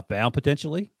playoff bound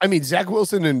potentially. I mean, Zach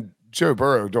Wilson and Joe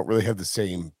Burrow don't really have the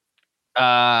same.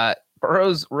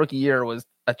 Burrow's rookie year was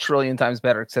a trillion times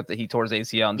better, except that he tore his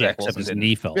ACL and Zach Wilson his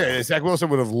knee fell. Yeah, Zach Wilson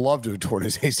would have loved to have torn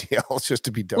his ACL just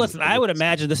to be done. Listen, I would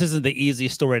imagine this isn't the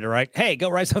easiest story to write. Hey, go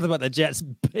write something about the Jets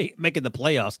making the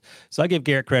playoffs. So I give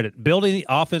Garrett credit. Building the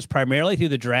offense primarily through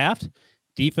the draft,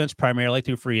 defense primarily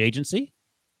through free agency.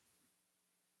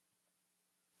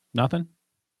 Nothing?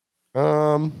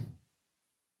 No.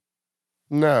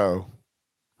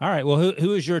 All right. Well,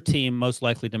 who is your team most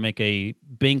likely to make a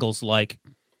Bengals-like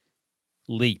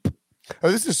leap?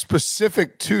 Oh, this is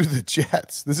specific to the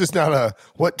Jets. This is not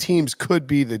what teams could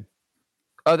be the.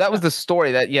 Oh, that was the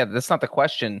story. That's not the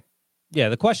question. Yeah,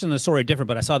 the question and the story are different,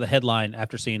 but I saw the headline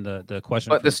after seeing the question.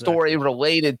 But the story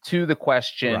related to the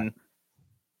question right.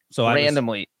 So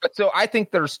randomly. So I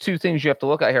think there's 2 things you have to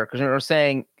look at here, because you're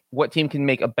saying what team can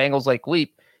make a Bengals-like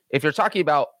leap. If you're talking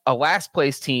about a last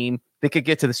place team that could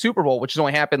get to the Super Bowl, which has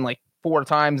only happened like 4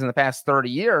 times in the past 30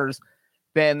 years,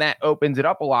 then that opens it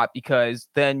up a lot, because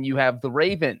then you have the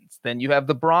Ravens, then you have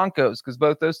the Broncos, because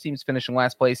both those teams finished in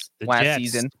last place last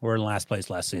season. Were in last place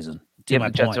last season. Yeah, the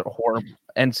Jets are horrible.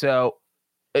 And so,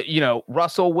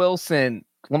 Russell Wilson,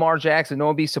 Lamar Jackson, no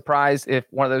one would be surprised if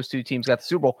one of those 2 teams got the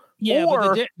Super Bowl. Yeah,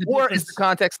 or is the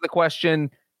context of the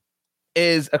question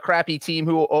is a crappy team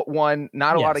who won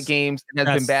not a lot of games and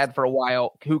has been bad for a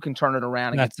while, who can turn it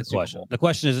around? That's the question. The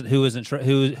question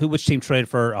isn't which team traded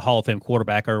for a Hall of Fame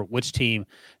quarterback, or which team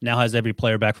now has every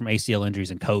player back from ACL injuries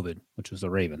and COVID, which was the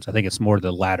Ravens. I think it's more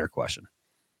the latter question.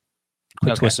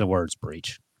 Quick twist of words,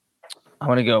 Breach. I'm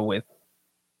going to go with,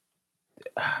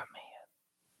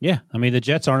 Yeah, I mean the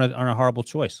Jets aren't a horrible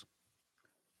choice.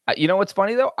 You know what's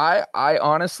funny though? I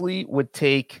honestly would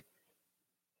take.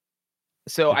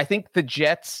 So I think the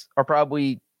Jets are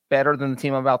probably better than the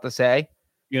team I'm about to say.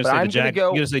 You're But gonna I'm say gonna go-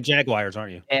 you're gonna say Jaguars,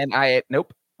 aren't you? And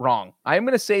nope, wrong. I'm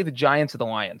going to say the Giants or the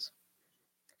Lions.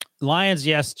 Lions,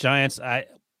 yes. Giants.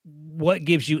 What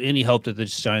gives you any hope that the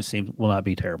Giants team will not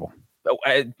be terrible?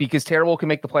 Because terrible can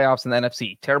make the playoffs in the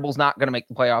NFC. Terrible's not going to make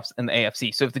the playoffs in the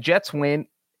AFC. So if the Jets win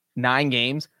 9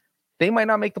 games, they might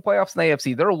not make the playoffs in the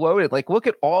AFC. They're loaded. Like, look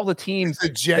at all the teams. The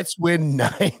Jets win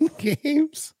 9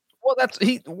 games. Well,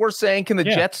 we're saying, can the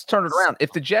Jets turn it around?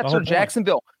 If the Jets or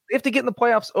Jacksonville, they have to get in the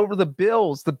playoffs over the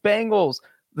Bills, the Bengals,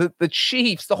 the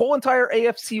Chiefs, the whole entire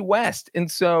AFC West. And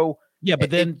so, yeah, but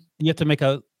then you have to make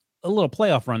a little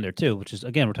playoff run there too, which is,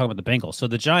 again, we're talking about the Bengals. So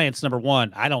the Giants, number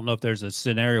one, I don't know if there's a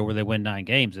scenario where they win 9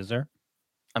 games. Is there?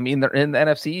 I mean, they're in the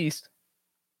NFC East.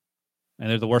 And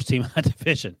they're the worst team in that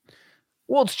division.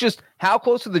 Well, it's just how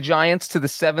close are the Giants to the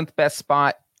 7th best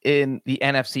spot in the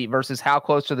NFC versus how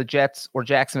close are the Jets or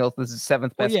Jacksonville to the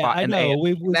 7th best spot I in know.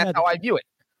 the AFC. That's how I view it.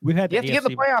 We've had you have to get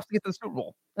in the playoffs to get to the Super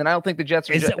Bowl. And I don't think the Jets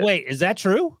are. Is that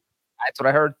true? That's what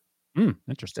I heard.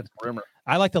 Interesting. That's a rumor.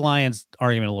 I like the Lions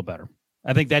argument a little better.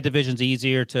 I think that division's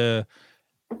easier to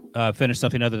finish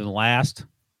something other than last.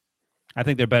 I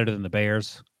think they're better than the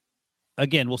Bears.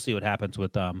 Again, we'll see what happens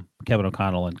with Kevin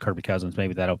O'Connell and Kirby Cousins.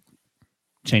 Maybe that'll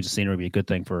change the scenery, be a good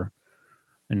thing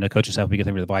and the coaches have to be a good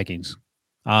thing for the Vikings.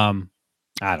 I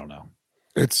don't know.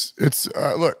 It's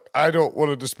look, I don't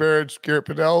want to disparage Garrett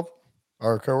Pinnell,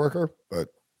 our coworker, but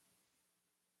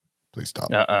please stop.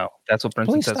 That's what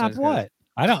Princeton Please says. stop what?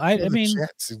 I mean,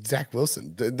 Jets, Zach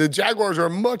Wilson. The Jaguars are a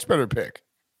much better pick.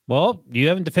 Well, you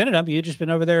haven't defended them. You've just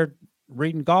been over there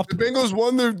reading golf. The Bengals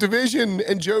won their division,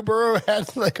 and Joe Burrow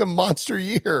had like a monster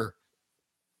year.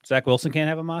 Zach Wilson can't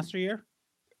have a monster year?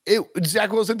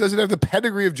 Zach Wilson doesn't have the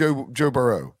pedigree of Joe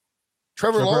Burrow.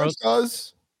 Trevor Lawrence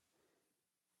does.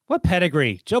 What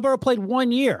pedigree? Joe Burrow played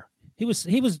 1 year. He was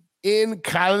in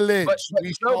college. But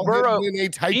Joe Burrow,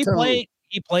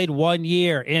 he played 1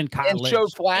 year in college. And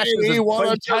showed flashes. He won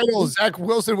a title. Zach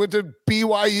Wilson went to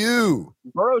BYU.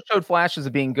 Burrow showed flashes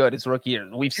of being good his rookie year.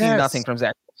 We've seen nothing from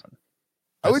Zach Wilson.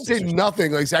 I would say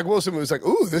nothing. Like Zach Wilson was like,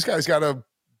 ooh, this guy's got a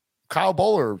Kyle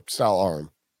Bowler style arm.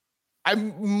 I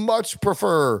much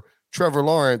prefer Trevor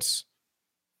Lawrence.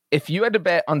 If you had to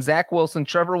bet on Zach Wilson,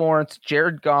 Trevor Lawrence,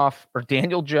 Jared Goff, or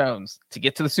Daniel Jones to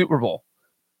get to the Super Bowl,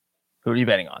 who are you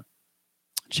betting on?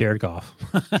 Jared Goff.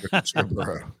 Trevor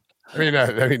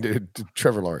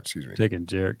Lawrence, excuse me. Taking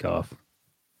Jared Goff.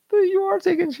 You are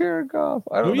taking Jared Goff.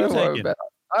 I don't know.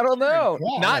 I don't know.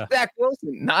 Not Zach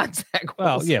Wilson. Not Zach Wilson.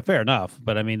 Well, yeah, fair enough.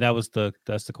 But I mean, that's the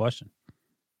question.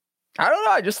 I don't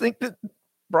know. I just think that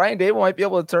Brian Dable might be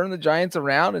able to turn the Giants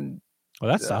around. And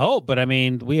well, that's the hope. But I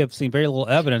mean, we have seen very little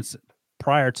evidence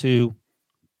prior to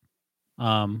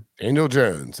Daniel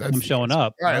Jones. That's him showing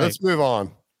up. All right, let's move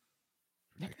on.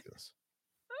 Ridiculous.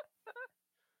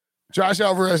 Josh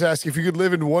Alvarez asked, if you could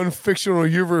live in one fictional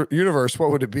universe,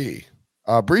 what would it be?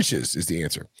 Breaches is the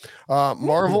answer.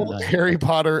 Marvel, Harry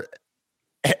Potter,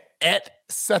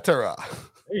 etc.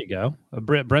 There you go.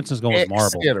 Brenson's going with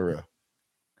Marvel.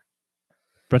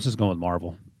 Brenson's going with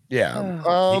Marvel. Yeah.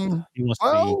 He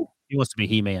wants to be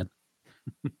He-Man.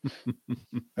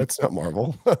 That's not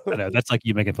Marvel. I know. That's like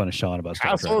you making fun of Sean about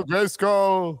Castle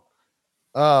Grayskull.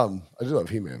 I do love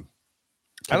He-Man.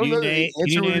 I don't know the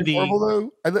answer would be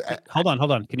Marvel, though.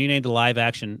 Hold on. Can you name the live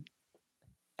action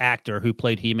actor who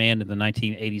played He-Man in the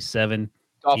 1987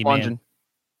 Dolph He-Man? Lundgren.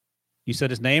 You said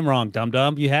his name wrong,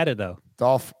 dum-dum. You had it, though.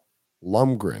 Dolph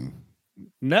Lundgren.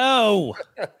 No.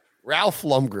 Ralph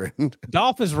Lundgren.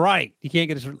 Dolph is right. You can't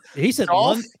get his... He said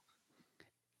Dolph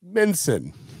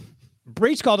Benson.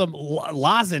 Breach called him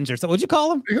Lozenge or something. What'd you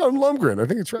call him? You called him Lundgren. I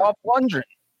think it's right. Dolph Lundgren.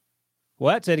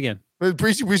 What? Say it again. But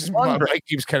Breach mic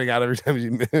keeps cutting out every time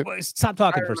you... Stop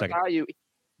talking for a second.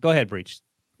 Go ahead, Breach.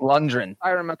 Lundgren.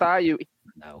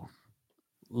 No.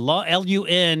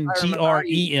 Lundgren.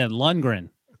 Lundgren.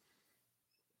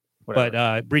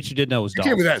 But Breach, you did know it was You Dolph.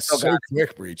 gave me that so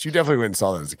quick, Breach. You definitely went and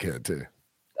saw that as a kid, too.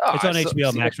 It's on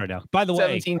HBO Max right now. By the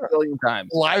way, 17 billion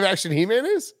times. Live action He-Man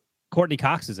is? Courtney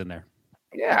Cox is in there.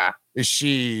 Yeah. Is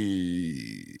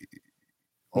she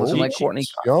Looks like Courtney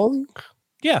young?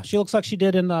 Yeah, she looks like she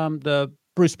did in the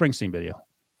Bruce Springsteen video.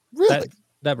 Really?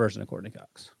 That version of Courtney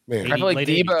Cox. Man. I feel like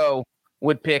Debo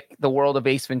would pick the world of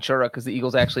Ace Ventura because the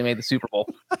Eagles actually made the Super Bowl.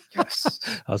 Yes.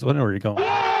 I was wondering where you're going.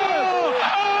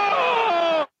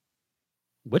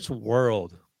 Which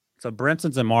world? So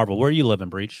Brenson's in Marvel. Where are you living,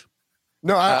 Breach?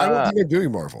 No, I don't think they're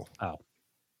doing Marvel. Oh.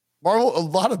 Marvel, a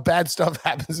lot of bad stuff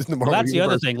happens in the Marvel Well, that's the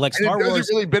other universe, thing. Like and Star it doesn't Wars,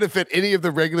 really benefit any of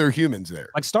the regular humans there.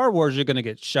 like Star Wars, you're going to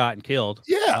get shot and killed.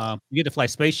 Yeah. You get to fly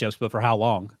spaceships, but for how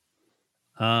long?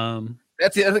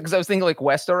 That's the other because I was thinking like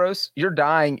Westeros, you're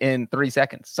dying in 3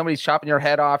 seconds. Somebody's chopping your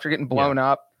head off. You're getting blown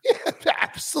up. Yeah,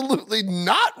 absolutely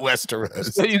not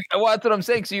Westeros. So well, that's what I'm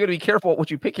saying. So you got to be careful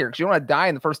what you pick here because you don't want to die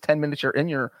in the first 10 minutes you're in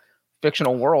your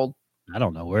fictional world. I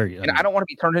don't know where you. And I don't want to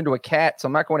be turned into a cat, so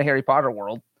I'm not going to Harry Potter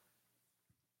world.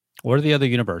 What are the other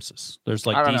universes? There's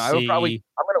like I don't DC. know. I'm going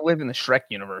to live in the Shrek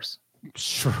universe.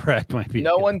 Shrek might be.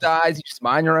 No one dies. You just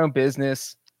mind your own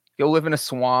business. Go live in a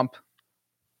swamp.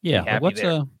 Yeah. happy Like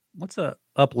there. what's a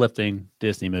uplifting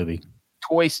Disney movie?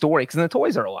 Toy Story, because the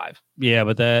toys are alive. Yeah,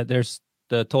 but there's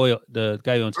the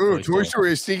guy who owns Oh, Toy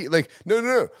Story is sneaky. Like,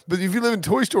 no. But if you live in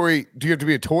Toy Story, do you have to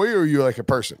be a toy or are you like a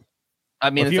person? I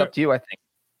mean, Well, if it's you're- up to you, I think.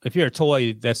 If you're a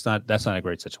toy, that's not a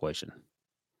great situation.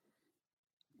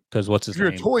 Because what's his If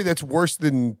you're name? a toy, that's worse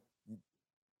than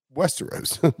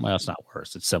Westeros. Well, it's not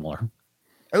worse. It's similar.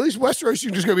 At least Westeros, you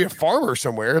can just go be a farmer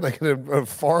somewhere, like in a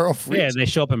far off Yeah, region. they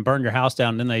show up and burn your house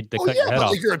down, and then they Oh, cut yeah, your head but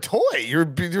off. like you're a toy.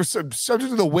 You're subject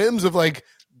to the whims of like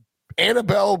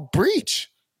Annabelle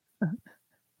Breach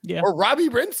Yeah. or Robbie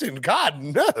Brinson. God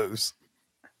knows.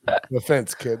 No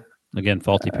offense, kid. Again,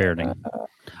 faulty parenting.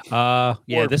 Yeah,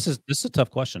 Or- this is a tough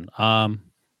question. Let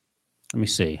me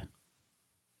see.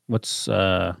 What's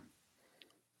I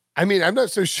mean, I'm not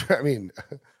so sure. I mean,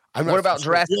 I'm not What about so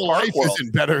sure Jurassic real Park life world?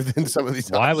 isn't better than some of these.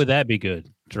 why others. would that be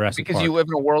good? Jurassic Because Park. you live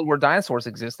in a world where dinosaurs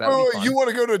exist. That would Oh, be fun. you want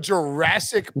to go to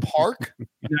Jurassic Park?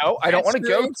 No, I don't want to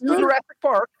go to Experience? Jurassic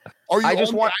Park. Are you I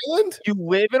just on want- the island? You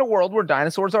live in a world where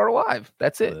dinosaurs are alive.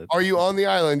 That's it. Are you on the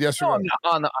island? Yes No, or I'm no?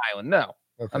 not on the island. No,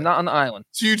 Okay. I'm not on the island.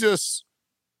 So you just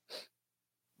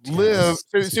live.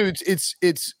 So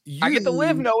it's you. I get to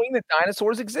live knowing that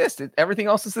dinosaurs exist. Everything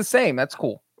else is the same. That's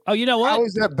cool. Oh, you know what? How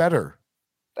is that better?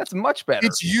 That's much better.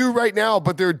 It's you right now,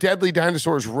 but there are deadly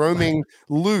dinosaurs roaming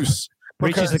loose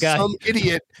Breach is because the guy. some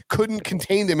idiot couldn't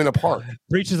contain them in a park.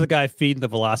 Breach is the guy feeding the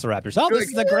velociraptors. Oh, You're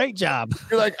this like, is a great job.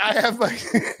 You're like, I have like,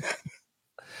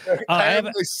 I have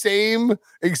the same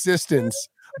existence,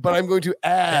 but I'm going to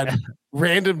add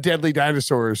random deadly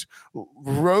dinosaurs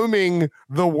roaming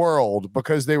the world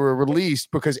because they were released.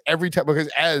 Because every time, because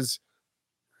as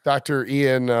Dr.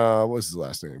 Ian, what was his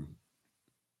last name?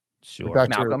 Sure.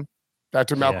 Malcolm.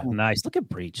 Dr. Yeah, Malcolm. nice. Look at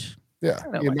Breach. Yeah, I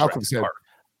know Ian my Malcolm Jurassic said. Park.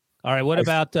 All right. What I-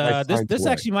 about I this? find This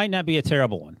way. actually might not be a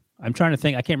terrible one. I'm trying to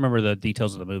think. I can't remember the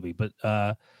details of the movie, but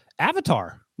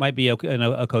Avatar might be okay.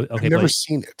 Okay, I've never place.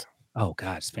 seen it. Oh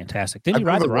God, it's fantastic. Didn't I've you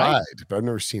ride been the on ride? but I've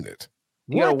never seen it.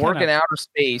 You got to What work kind in of- outer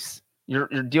space. You're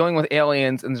dealing with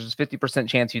aliens, and there's a 50%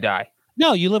 chance you die.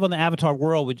 No, you live on the Avatar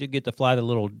world. Would you get to fly the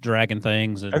little dragon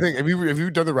things? And, I think have you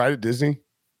done the ride at Disney?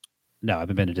 no, I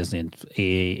haven't been to Disney in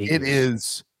 8 It years.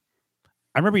 is.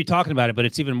 I remember you talking about it, but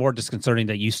it's even more disconcerting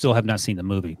that you still have not seen the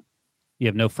movie. You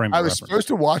have no frame. I of was reference. supposed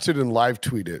to watch it and live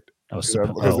tweet it I was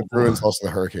because the Bruins lost to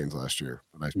the Hurricanes last year.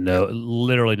 And I- no,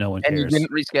 literally no one And you cares.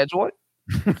 didn't reschedule it?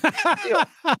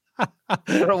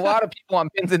 There are a lot of people on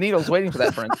pins and needles waiting for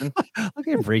that, for instance. Look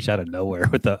at Breach out of nowhere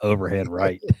with the overhead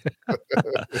right.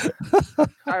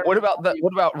 What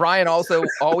about Ryan also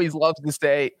always loves to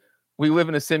say we live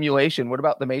in a simulation. What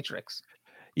about the Matrix?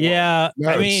 Yeah, No,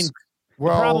 I mean,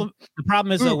 well, the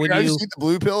problem is though ooh, when can I you just eat the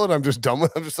blue pill and I'm just done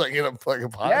with. I'm just like in a fucking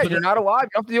pot. Yeah, you're not alive. You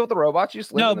don't have to deal with the robots. You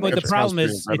just live no, in the but the Matrix. problem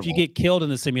pretty is if you incredible. get killed in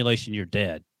the simulation, you're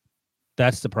dead.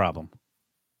 That's the problem.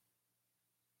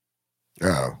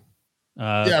 Oh.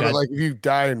 Yeah, God- but like if you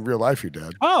die in real life, you're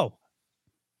dead. oh,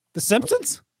 The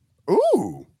Simpsons.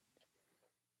 Ooh.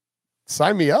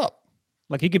 Sign me up.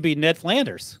 Like he could be Ned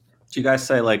Flanders. Did you guys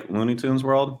say like Looney Tunes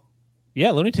World?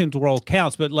 Yeah, Looney Tunes World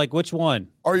counts, but like which one?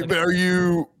 Are you?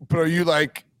 But are you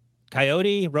like?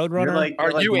 Coyote, Roadrunner. You're like, Are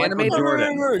you're like you Michael animated? No,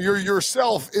 Jordan. You're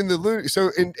yourself in the Looney. So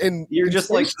and You're in just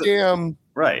like Space Jam.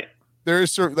 Right. There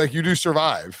is like you do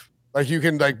survive. Like you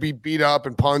can like be beat up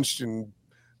and punched and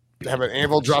have an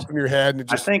anvil drop in your head and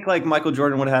it I just. think like Michael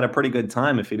Jordan would have had a pretty good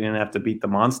time if he didn't have to beat the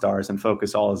Monstars and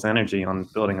focus all his energy on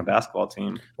building a basketball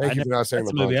team. Thank you for not saying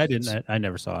That's a the movie I punches. didn't. I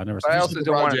never saw. I never But I saw. also LeBron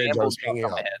don't want an James animal always drop hanging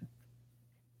on my out. head.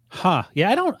 Huh?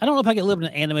 Yeah, I don't know if I could live in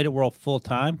an animated world full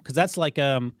time because that's like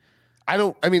I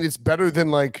mean, it's better than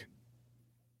like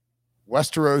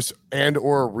Westeros and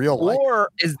or real life. Or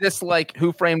is this like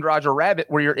Who Framed Roger Rabbit,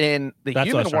 where you're in the That's what I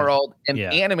human was trying to- world and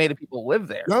yeah. animated people live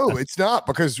there? No, it's not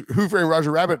because Who Framed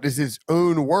Roger Rabbit is his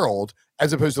own world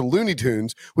as opposed to Looney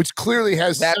Tunes, which clearly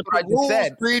has That's separate what I just rules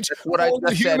said. for each That's what I for the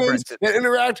just said, humans Brinson. that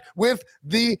interact with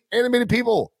the animated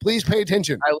people. Please pay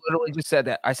attention. I literally just said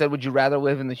that. I said, would you rather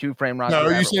live in the Who Framed Roger No,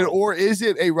 Rabbit you said, world? or is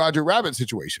it a Roger Rabbit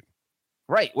situation?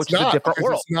 Right, which It's is not, a different because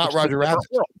world. it's not which is a Roger different Rabbit.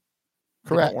 world.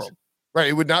 Correct. world. Right.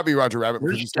 It would not be Roger Rabbit.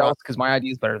 You're Because just jealous because my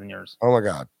idea is better than yours. oh my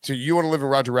God. So you want to live in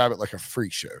Roger Rabbit like a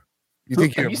freak show. You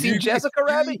think Have you seen Jessica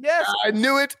Rabbit? Yes. I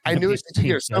knew it. I knew it.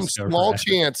 You have some Jessica small Rabbit.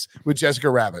 chance with Jessica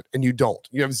Rabbit, and you don't.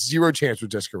 You have zero chance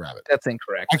with Jessica Rabbit. That's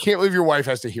incorrect. I can't believe your wife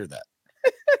has to hear that.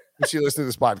 When she listens to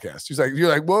this podcast. You're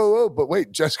like, whoa, but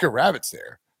wait, Jessica Rabbit's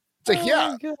there. It's like,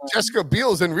 yeah, Jessica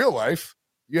Biel's in real life.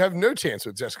 You have no chance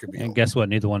with Jessica Biel. And guess what?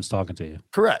 Neither one's talking to you.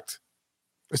 Correct.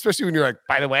 Especially when you're like,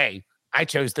 by the way, I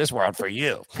chose this world for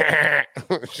you.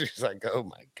 She's like, oh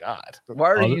my God. Why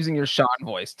are Oh, you using your Sean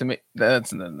voice to me?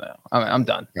 That's no. I'm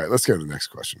done. All right, let's go to the next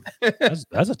question.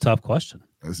 That's a tough question.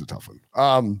 That's a tough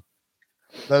one.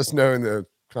 Let us know in the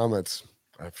comments.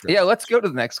 I forgot. Yeah, let's go to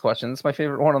the next question. It's my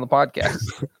favorite one on the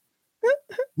podcast.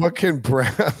 What can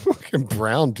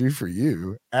Brown do for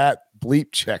you at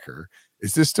Bleep Checker?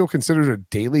 Is this still considered a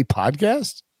daily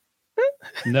podcast?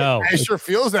 No, It sure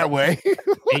feels that way.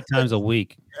 8 times a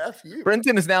week. F you.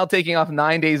 Brenton is now taking off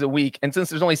 9 days a week, and since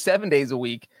there's only 7 days a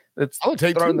week, that's I would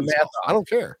take throwing two the weeks math off. I don't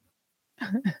care.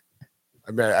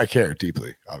 I mean, I care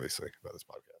deeply, obviously, about this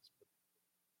podcast.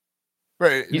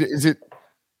 Right? Is it?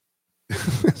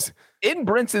 in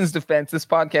Brenton's defense, this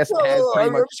podcast has No, pretty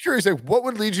I'm much. just curious. Like, what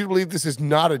would lead you to believe this is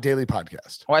not a daily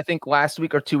podcast? Well, I think last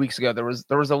week or 2 weeks ago there was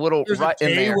a little There's rut a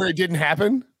in day there, where it didn't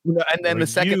happen. and then the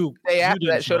second day after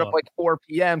that showed up like 4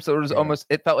 p.m. So it was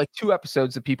Yeah. it felt like 2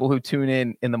 episodes of people who tune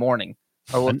in the morning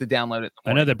or look to download it.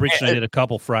 I know that Breach and I did a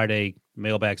couple Friday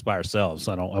mailbags by ourselves.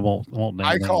 So I won't name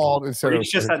I names. called and said, We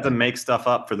just had to make stuff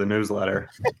up for the newsletter.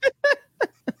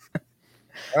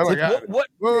 "Oh my Like, God." what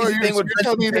Well, crazy thing would you're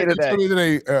telling me Brenton say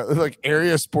that, today? like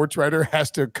area sports writer has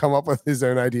to come up with his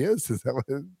own ideas? Is that what?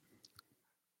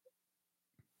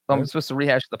 I'm supposed to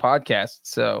rehash the podcast,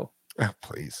 so Oh,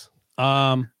 please.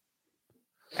 At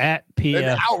An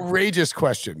PF outrageous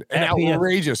question. An At PF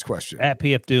outrageous question. at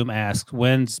PF Doom asks,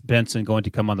 when's Benson going to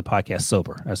come on the podcast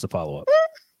sober? That's the follow up.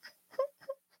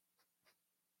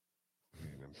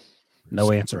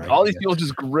 No answer. all these people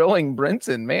just grilling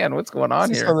Brenton. Man, what's going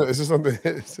on here? Is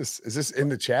this in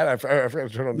the chat? I forgot to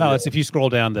turn on. No, the, it's if you scroll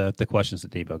down the questions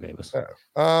that Debo gave us.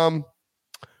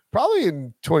 Probably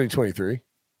in 2023.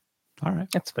 All right.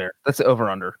 That's fair. That's over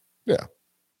under. All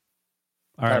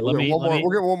right. We'll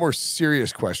get one more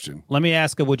serious question. Let me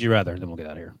ask a would you rather, then we'll get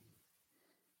out of here.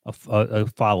 A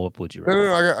follow up would you No,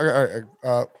 rather? I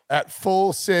got at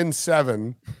full sin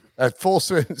 7, at full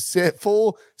sin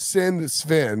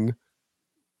Sven,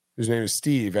 whose name is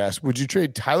Steve, asked, would you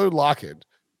trade Tyler Lockett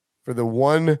for the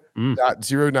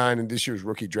 1.09 in this year's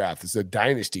rookie draft? This is a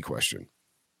dynasty question.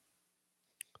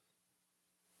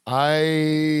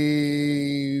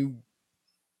 I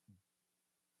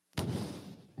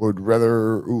would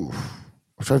rather. I'm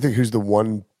trying to think who's the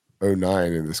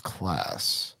 109 in this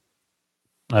class.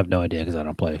 I have no idea because I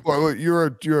don't play. Well, you're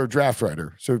a draft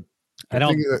writer, so I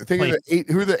don't. think play, of the 8.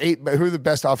 Who are the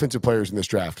best offensive players in this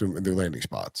draft and their landing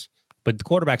spots? but the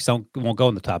quarterbacks won't go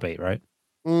in the top 8, right?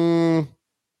 The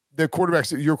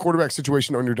quarterbacks, your quarterback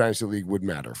situation on your dynasty league would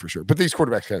matter for sure. But these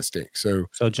quarterbacks kind of stink. So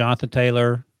Jonathan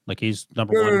Taylor, like he's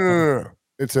number one. no.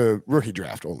 It's a rookie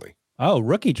draft only. Oh,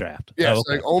 rookie draft. Yes, Oh,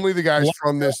 okay. like only the guys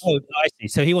from this. Oh, I see.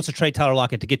 So he wants to trade Tyler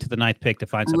Lockett to get to the 9th pick to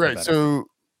find something Right. better. So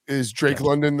is Drake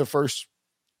London the first?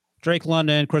 Drake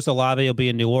London, Chris Olave will be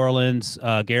in New Orleans.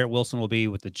 Garrett Wilson will be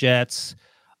with the Jets.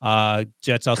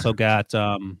 Jets also got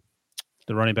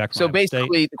the running back. From So Iowa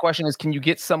basically, State. the question is, can you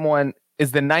get someone?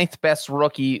 Is the 9th best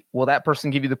rookie? Will that person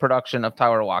give you the production of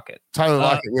Tyler Lockett? Tyler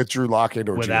Lockett with Drew Lockett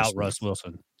or without Geno Smith. Russ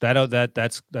Wilson.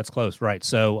 That's close, right?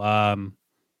 So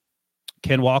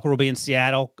Ken Walker will be in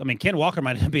Seattle. I mean, Ken Walker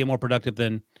might be more productive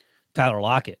than Tyler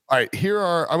Lockett. All right,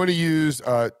 I'm going to use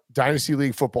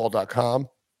dynastyleaguefootball.com,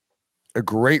 a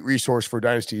great resource for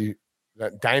dynasty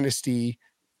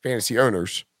fantasy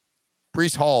owners.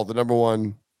 Brees Hall, the number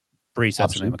one. Brees,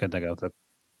 that's the Option. name I can think of.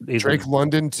 Drake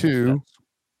London 2,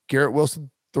 Garrett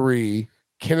Wilson 3,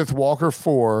 Kenneth Walker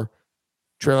 4,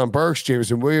 Treylon Burks,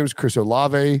 Jameson Williams, Chris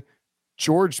Olave,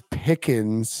 George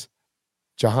Pickens,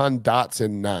 Jahan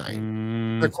Dotson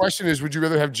 9. The question is, would you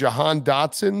rather have Jahan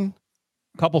Dotson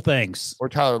Couple things. or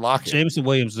Tyler Lockett? Jameson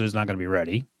Williams is not going to be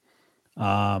ready.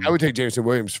 I would take Jameson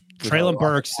Williams. for Tyler Treylon Lockett.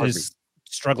 Burks is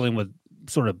struggling with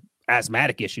sort of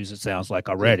asthmatic issues, it sounds like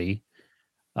already.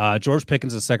 George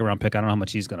Pickens is a 2nd round pick. I don't know how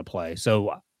much he's going to play.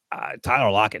 So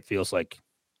Tyler Lockett feels like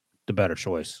the better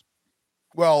choice.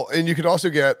 Well, and you could also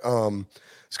get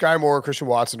Sky Moore, Christian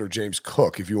Watson, or James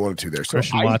Cook if you wanted to there. So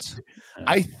Christian Watts.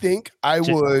 I think I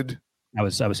would. I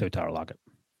would say Tyler Lockett.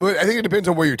 But I think it depends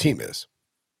on where your team is.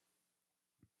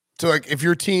 So, like, if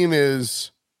your team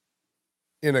is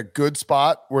in a good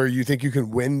spot where you think you can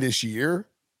win this year,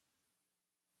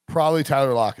 probably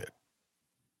Tyler Lockett.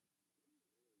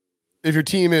 if your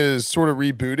team is sort of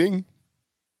rebooting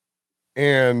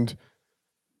and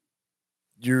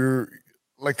you're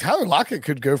like Tyler Lockett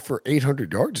could go for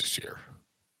 800 yards this year.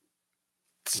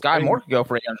 Sky Moore could go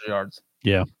for 800 yards.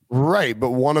 Yeah. Right,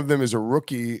 but one of them is a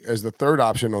rookie as the third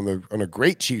option on a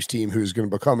great Chiefs team who's going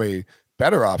to become a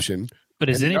better option. But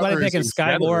is And the anybody other is taking a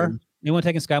Sky Moore? veteran. Anyone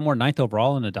taking Sky Moore 9th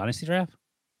overall in the dynasty draft?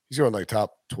 He's going like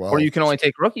top 12. Or you can only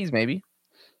take rookies, maybe.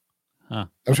 I'm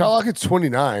sure Lockett's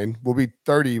 29. Will be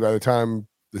 30 by the time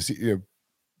a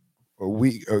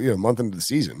month into the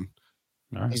season.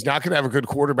 All right. He's not going to have a good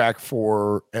quarterback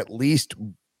for at least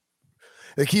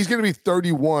like he's going to be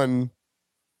 31. Let's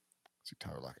see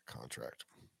Tyler Lockett contract.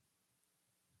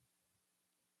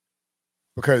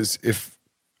 Because if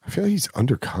I feel like he's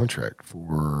under contract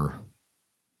for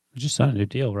Just signed a new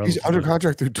deal, bro. he's under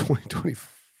contract through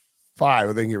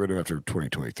 2025. They can get rid of him after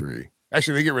 2023.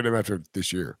 Actually, they get rid of him after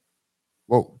this year.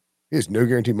 Whoa. He has no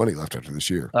guaranteed money left after this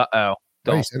year. Uh-oh. Why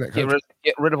do you Don't say that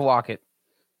get rid of Lockett.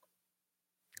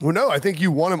 Well, no, I think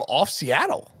you want him off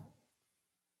Seattle.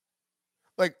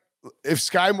 Like, if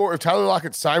Tyler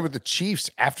Lockett signed with the Chiefs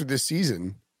after this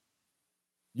season,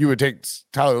 you would take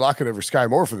Tyler Lockett over Sky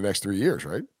Moore for the next 3 years,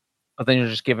 right? But then you're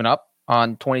just giving up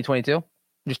on 2022?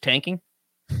 Just tanking?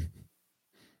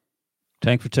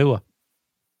 Tank for Tua.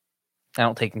 I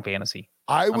don't take in fantasy.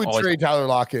 I would always- trade Tyler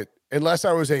Lockett unless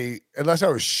I was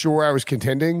sure I was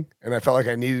contending and I felt like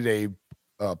I needed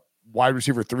a wide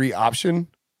receiver 3 option.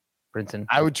 Brinson.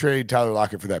 I would trade Tyler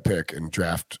Lockett for that pick and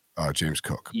draft James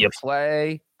Cook. You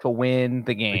play to win the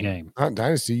The game. game. Not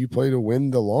Dynasty, you play to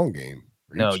win the long game.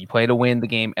 No, you play to win the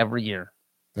game every year.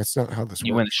 That's not how this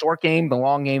You win the works. short game, the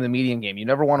long game, the medium game. You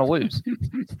never want to lose.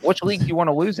 Which league do you want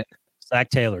to lose in? Zach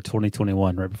Taylor,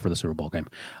 2021, right before the Super Bowl game.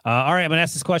 All right, I'm going to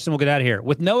ask this question. We'll get out of here.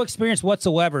 With no experience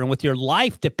whatsoever and with your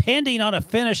life depending on a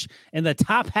finish in the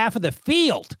top half of the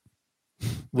field,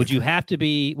 would you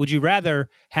rather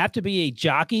have to be a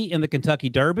jockey in the Kentucky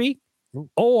Derby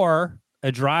or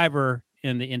a driver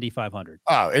in the Indy 500?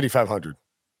 Oh, 8,500.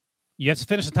 You have to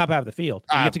finish the top half of the field.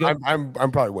 You have to go. I'm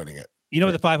probably winning it. You know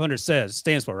what the 500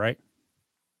 stands for, right?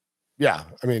 Yeah,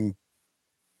 I mean,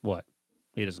 What?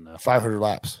 He doesn't know. 500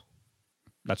 laps.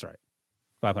 That's right.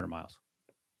 500 miles.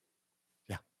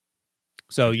 Yeah.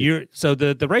 So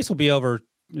the race will be over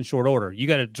in short order. You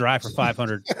got to drive for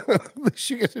 500. At least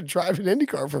you get to drive an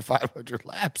IndyCar for 500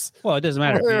 laps. Well, it doesn't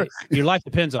matter. Your life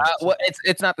depends on it. Well,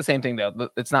 it's not the same thing though.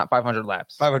 It's not 500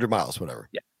 laps. 500 miles, whatever.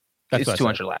 That's It's what I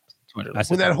 200 said. laps. 200 I laps.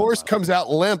 said When that 500 horse miles. comes out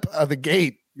limp out the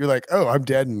gate, you're like, oh, I'm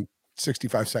dead in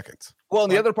 65 seconds. Well,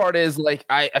 and the other part is like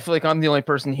I feel like I'm the only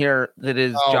person here that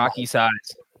is Oh, jockey size.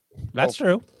 That's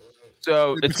true.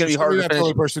 So it's going to be hard to That's the finish.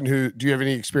 only person who. Do you have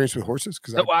any experience with horses?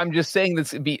 Because No, I'm just saying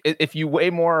this could be if you weigh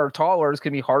more or taller, it's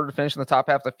going to be harder to finish in the top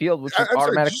half of the field, which is I'm sorry, did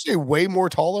automatic. you say way more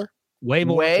taller? Way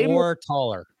more Way or more-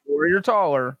 taller. Or you're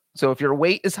taller. So if your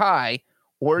weight is high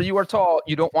or you are tall,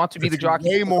 you don't want to be the If you're jockey.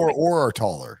 way more or are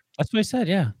taller. That's what he said.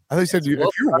 Yeah. I thought you said if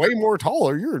you're way more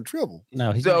taller, you're in trouble.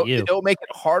 No, he's So not you. it'll make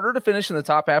it harder to finish in the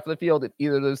top half of the field if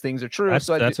either of those things are true. That's-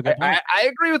 so that's a good point. I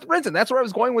agree with Brinson. That's where I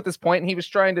was going with this point, and he was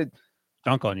trying to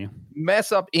Dunk on you.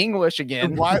 mess up English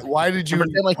again. Why did you,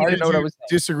 Pretend like you why didn't did know what I you was saying.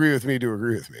 disagree with me to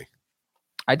agree with me?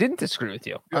 I didn't disagree with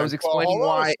you. I was Well, explaining hold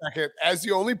on a why. second. As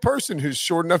the only person who's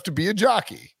short enough to be a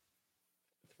jockey.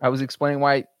 I was explaining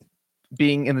why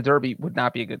being in the Derby would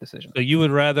not be a good decision. So you would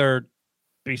rather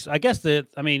be, I guess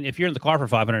if you're in the car for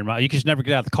 500 miles, you can just never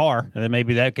get out of the car. And then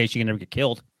maybe that case you can never get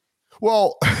killed.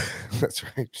 Well, that's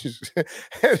right.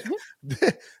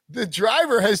 The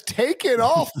driver has taken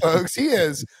off, folks. He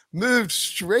has moved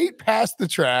straight past the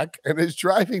track and is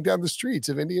driving down the streets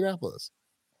of Indianapolis.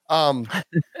 Well,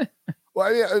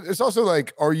 I mean, it's also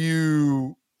like, I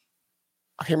can't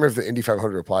remember if the Indy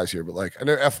 500 applies here, but like, I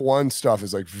know F1 stuff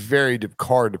is like very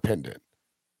car dependent.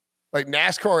 Like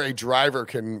NASCAR, a driver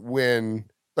can win.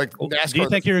 Like NASCAR, Do you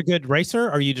think you're a good racer,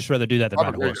 or you just rather do that than I'm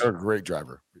ride a a great, horse? I'm a great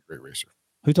driver, great racer.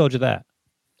 Who told you that?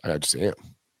 I just am.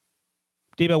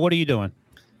 Debo, what are you doing?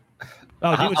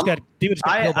 Oh, Debo just got killed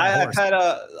by a I've horse. had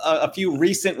a few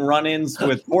recent run-ins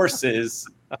with horses.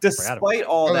 Despite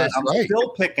all Oh, that, that's I'm right. still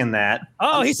picking that.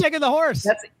 Oh, he's taking the horse.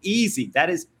 That's easy. That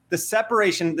is the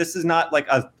separation. This is not like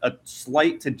a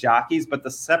slight to jockeys, but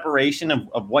the separation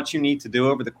of what you need to do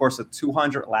over the course of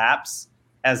 200 laps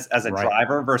as a Right.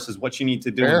 driver versus what you need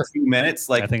to do Fair. in 2 minutes.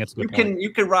 Like I think it's a you good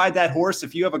point. can ride that horse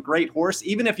if you have a great horse,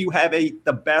 even if you have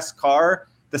the best car.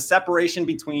 The separation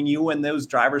between you and those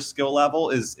drivers' skill level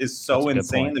is so That's a good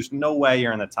insane. point. There's no way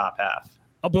you're in the top half.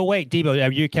 Oh, but wait, Debo,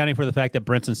 are you accounting for the fact that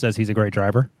Brinson says he's a great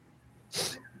driver?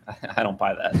 I don't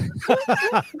buy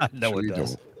that. No, Sure it you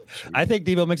does. don't. I think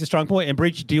Debo makes a strong point. And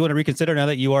Breach, do you want to reconsider now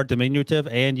that you are diminutive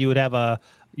and you would have a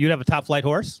You'd have a top flight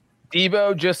horse?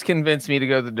 Debo just convinced me to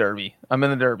go to the Derby. I'm in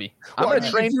the Derby. I'm Well, going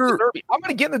to train for the Derby. I'm going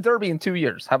to get in the Derby in 2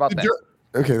 years. How about that?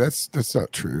 Okay, that's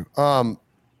not true.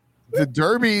 The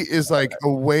Derby is like a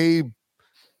way.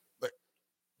 Like,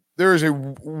 there is a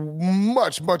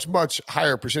much, much, much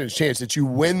higher percentage chance that you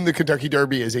win the Kentucky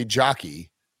Derby as a jockey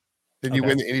than you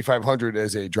win the Indy 500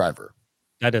 as a driver.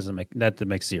 That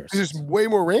makes zero sense. It's just way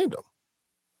more random.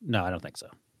 No, I don't think so.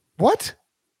 What?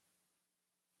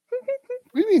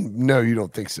 What do you mean? No, you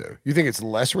don't think so. You think it's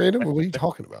less random? What are you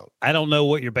talking about? I don't know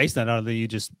what you're basing that on. You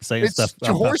just saying It's stuff.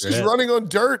 your horses running on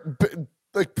dirt. But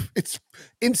like it's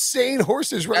insane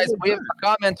horses running. Guys, we have a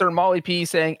commenter, Molly P,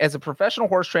 saying, as a professional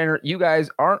horse trainer, you guys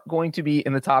aren't going to be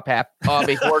in the top half of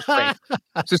a horse race.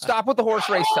 So stop with the horse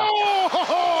race stuff.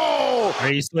 Oh!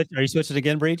 Are you switching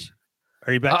again, Breach?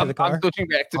 Are you back to the car? I'm switching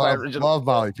back to my original. Love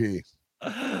Molly P.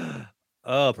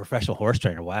 Oh, professional horse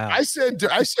trainer. Wow. I said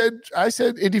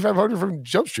Indy 500 from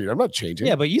Jump Street. I'm not changing.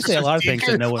 Yeah, but you say a lot of things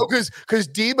that no one. Because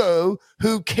Debo,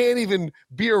 who can't even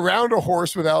be around a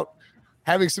horse without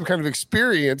having some kind of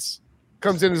experience,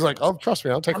 comes in and is like, "Oh, trust me,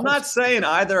 I'll take." I'm not saying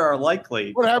either are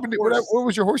likely. What happened? What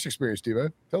was your horse experience,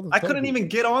 Debo? I couldn't even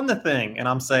get on the thing, and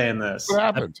I'm saying this. What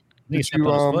happened? He stepped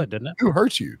on his foot, didn't it? Who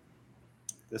hurt you?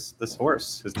 This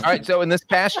horse. All right, so in this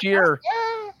past year,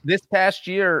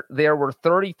 there were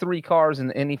 33 cars in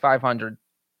the Indy 500.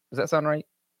 Does that sound right?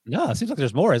 No, it seems like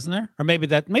there's more, isn't there? Or maybe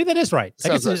that is right. I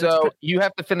guess So you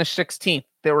have to finish 16th.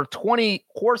 There were 20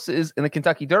 horses in the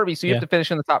Kentucky Derby, so you have to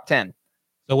finish in the top 10.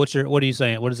 So what are you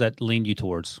saying? What does that lean you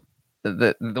towards?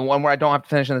 The one where I don't have to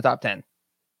finish in the top 10.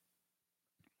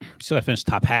 You still got to finish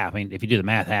top half. I mean, if you do the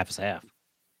math, half is half.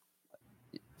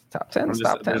 Top 10 is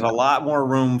top 10. There's a lot more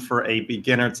room for a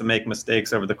beginner to make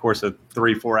mistakes over the course of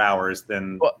 3-4 hours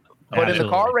than. But in the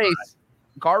car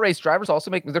race, drivers also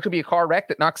make. There could be a car wreck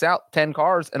that knocks out 10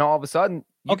 cars, and all of a sudden,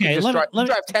 you drive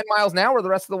 10 miles an hour the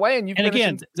rest of the way, and you. And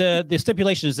again, the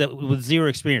stipulation is that with zero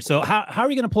experience. So how are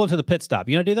you going to pull into the pit stop?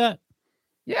 You going to do that?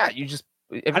 Yeah, you just.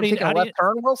 If you're taking a left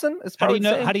turn, Wilson, it's how do you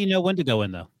know? How do you know when to go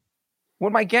in though?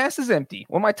 When my gas is empty,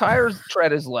 when my tires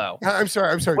tread is low. I'm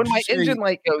sorry. When my engine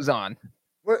light goes on.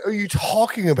 What are you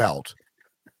talking about?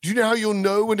 Do you know how you'll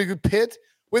know when to pit?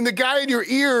 When the guy in your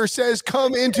ear says,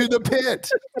 "Come into the pit,"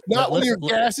 not when your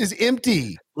gas is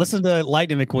empty. Listen to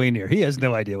Lightning McQueen here. He has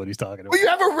no idea what he's talking about. Well, you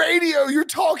have a radio. You're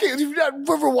talking. If you've not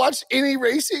ever watched any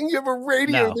racing, you have a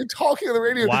radio. No. They're talking on the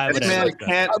radio. Why would man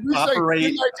can't operate?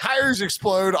 When my tires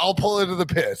explode, I'll pull into the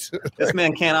pit. This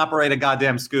man can't operate a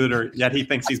goddamn scooter, yet he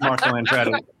thinks he's Marco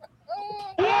Andretti.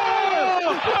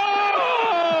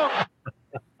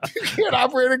 You can't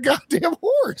operate a goddamn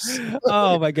horse.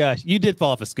 Oh my gosh, you did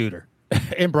fall off a scooter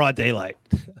in broad daylight.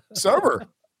 Sober.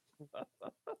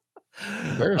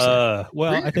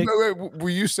 Well, I think.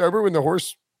 Were you sober when the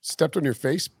horse stepped on your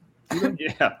face?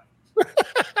 Yeah.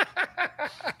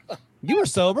 You were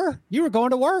sober. You were going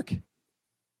to work.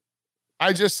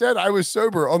 I just said I was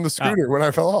sober on the scooter when I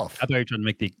fell off. I thought you were trying to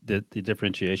make the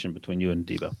differentiation between you and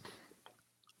Debo.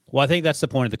 Well, I think that's the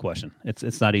point of the question.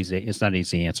 It's not easy. It's not an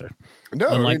easy answer. No,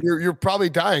 I mean, you're probably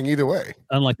dying either way.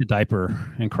 Unlike the diaper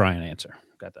and crying answer.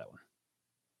 Got that one.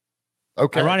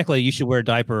 Okay. Ironically, you should wear a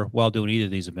diaper while doing either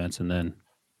of these events and then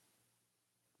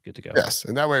good to go. Yes.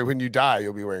 And that way, when you die,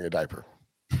 you'll be wearing a diaper.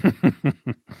 All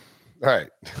right.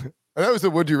 And that was the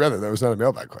would you rather. That was not a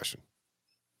mailbag question.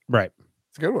 Right.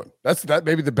 It's a good one. That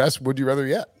may be the best would you rather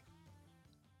yet.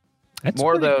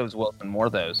 More of those, Wilson. More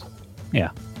of those.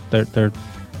 Yeah. They're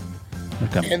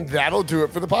coming. And that'll do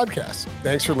it for the podcast.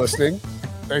 Thanks for listening.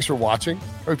 Thanks for watching.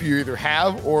 Hope you either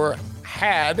have or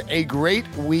had a great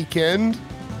weekend.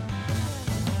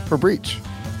 For Breach,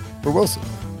 for Wilson,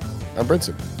 I'm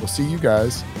Brinson. We'll see you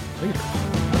guys later.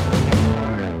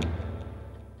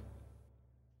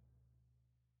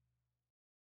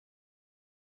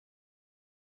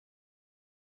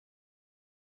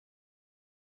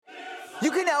 You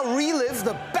can now relive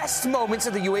the best moments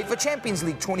of the UEFA Champions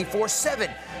League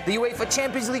 24/7. The UEFA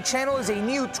Champions League channel is a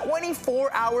new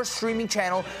 24-hour streaming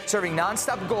channel serving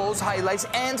non-stop goals, highlights,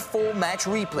 and full match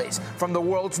replays from the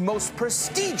world's most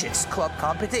prestigious club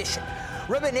competition.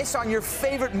 Reminisce on your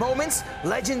favorite moments,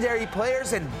 legendary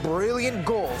players, and brilliant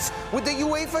goals with the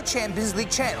UEFA Champions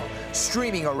League channel,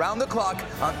 streaming around the clock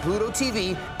on Pluto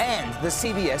TV and the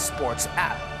CBS Sports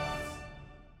app.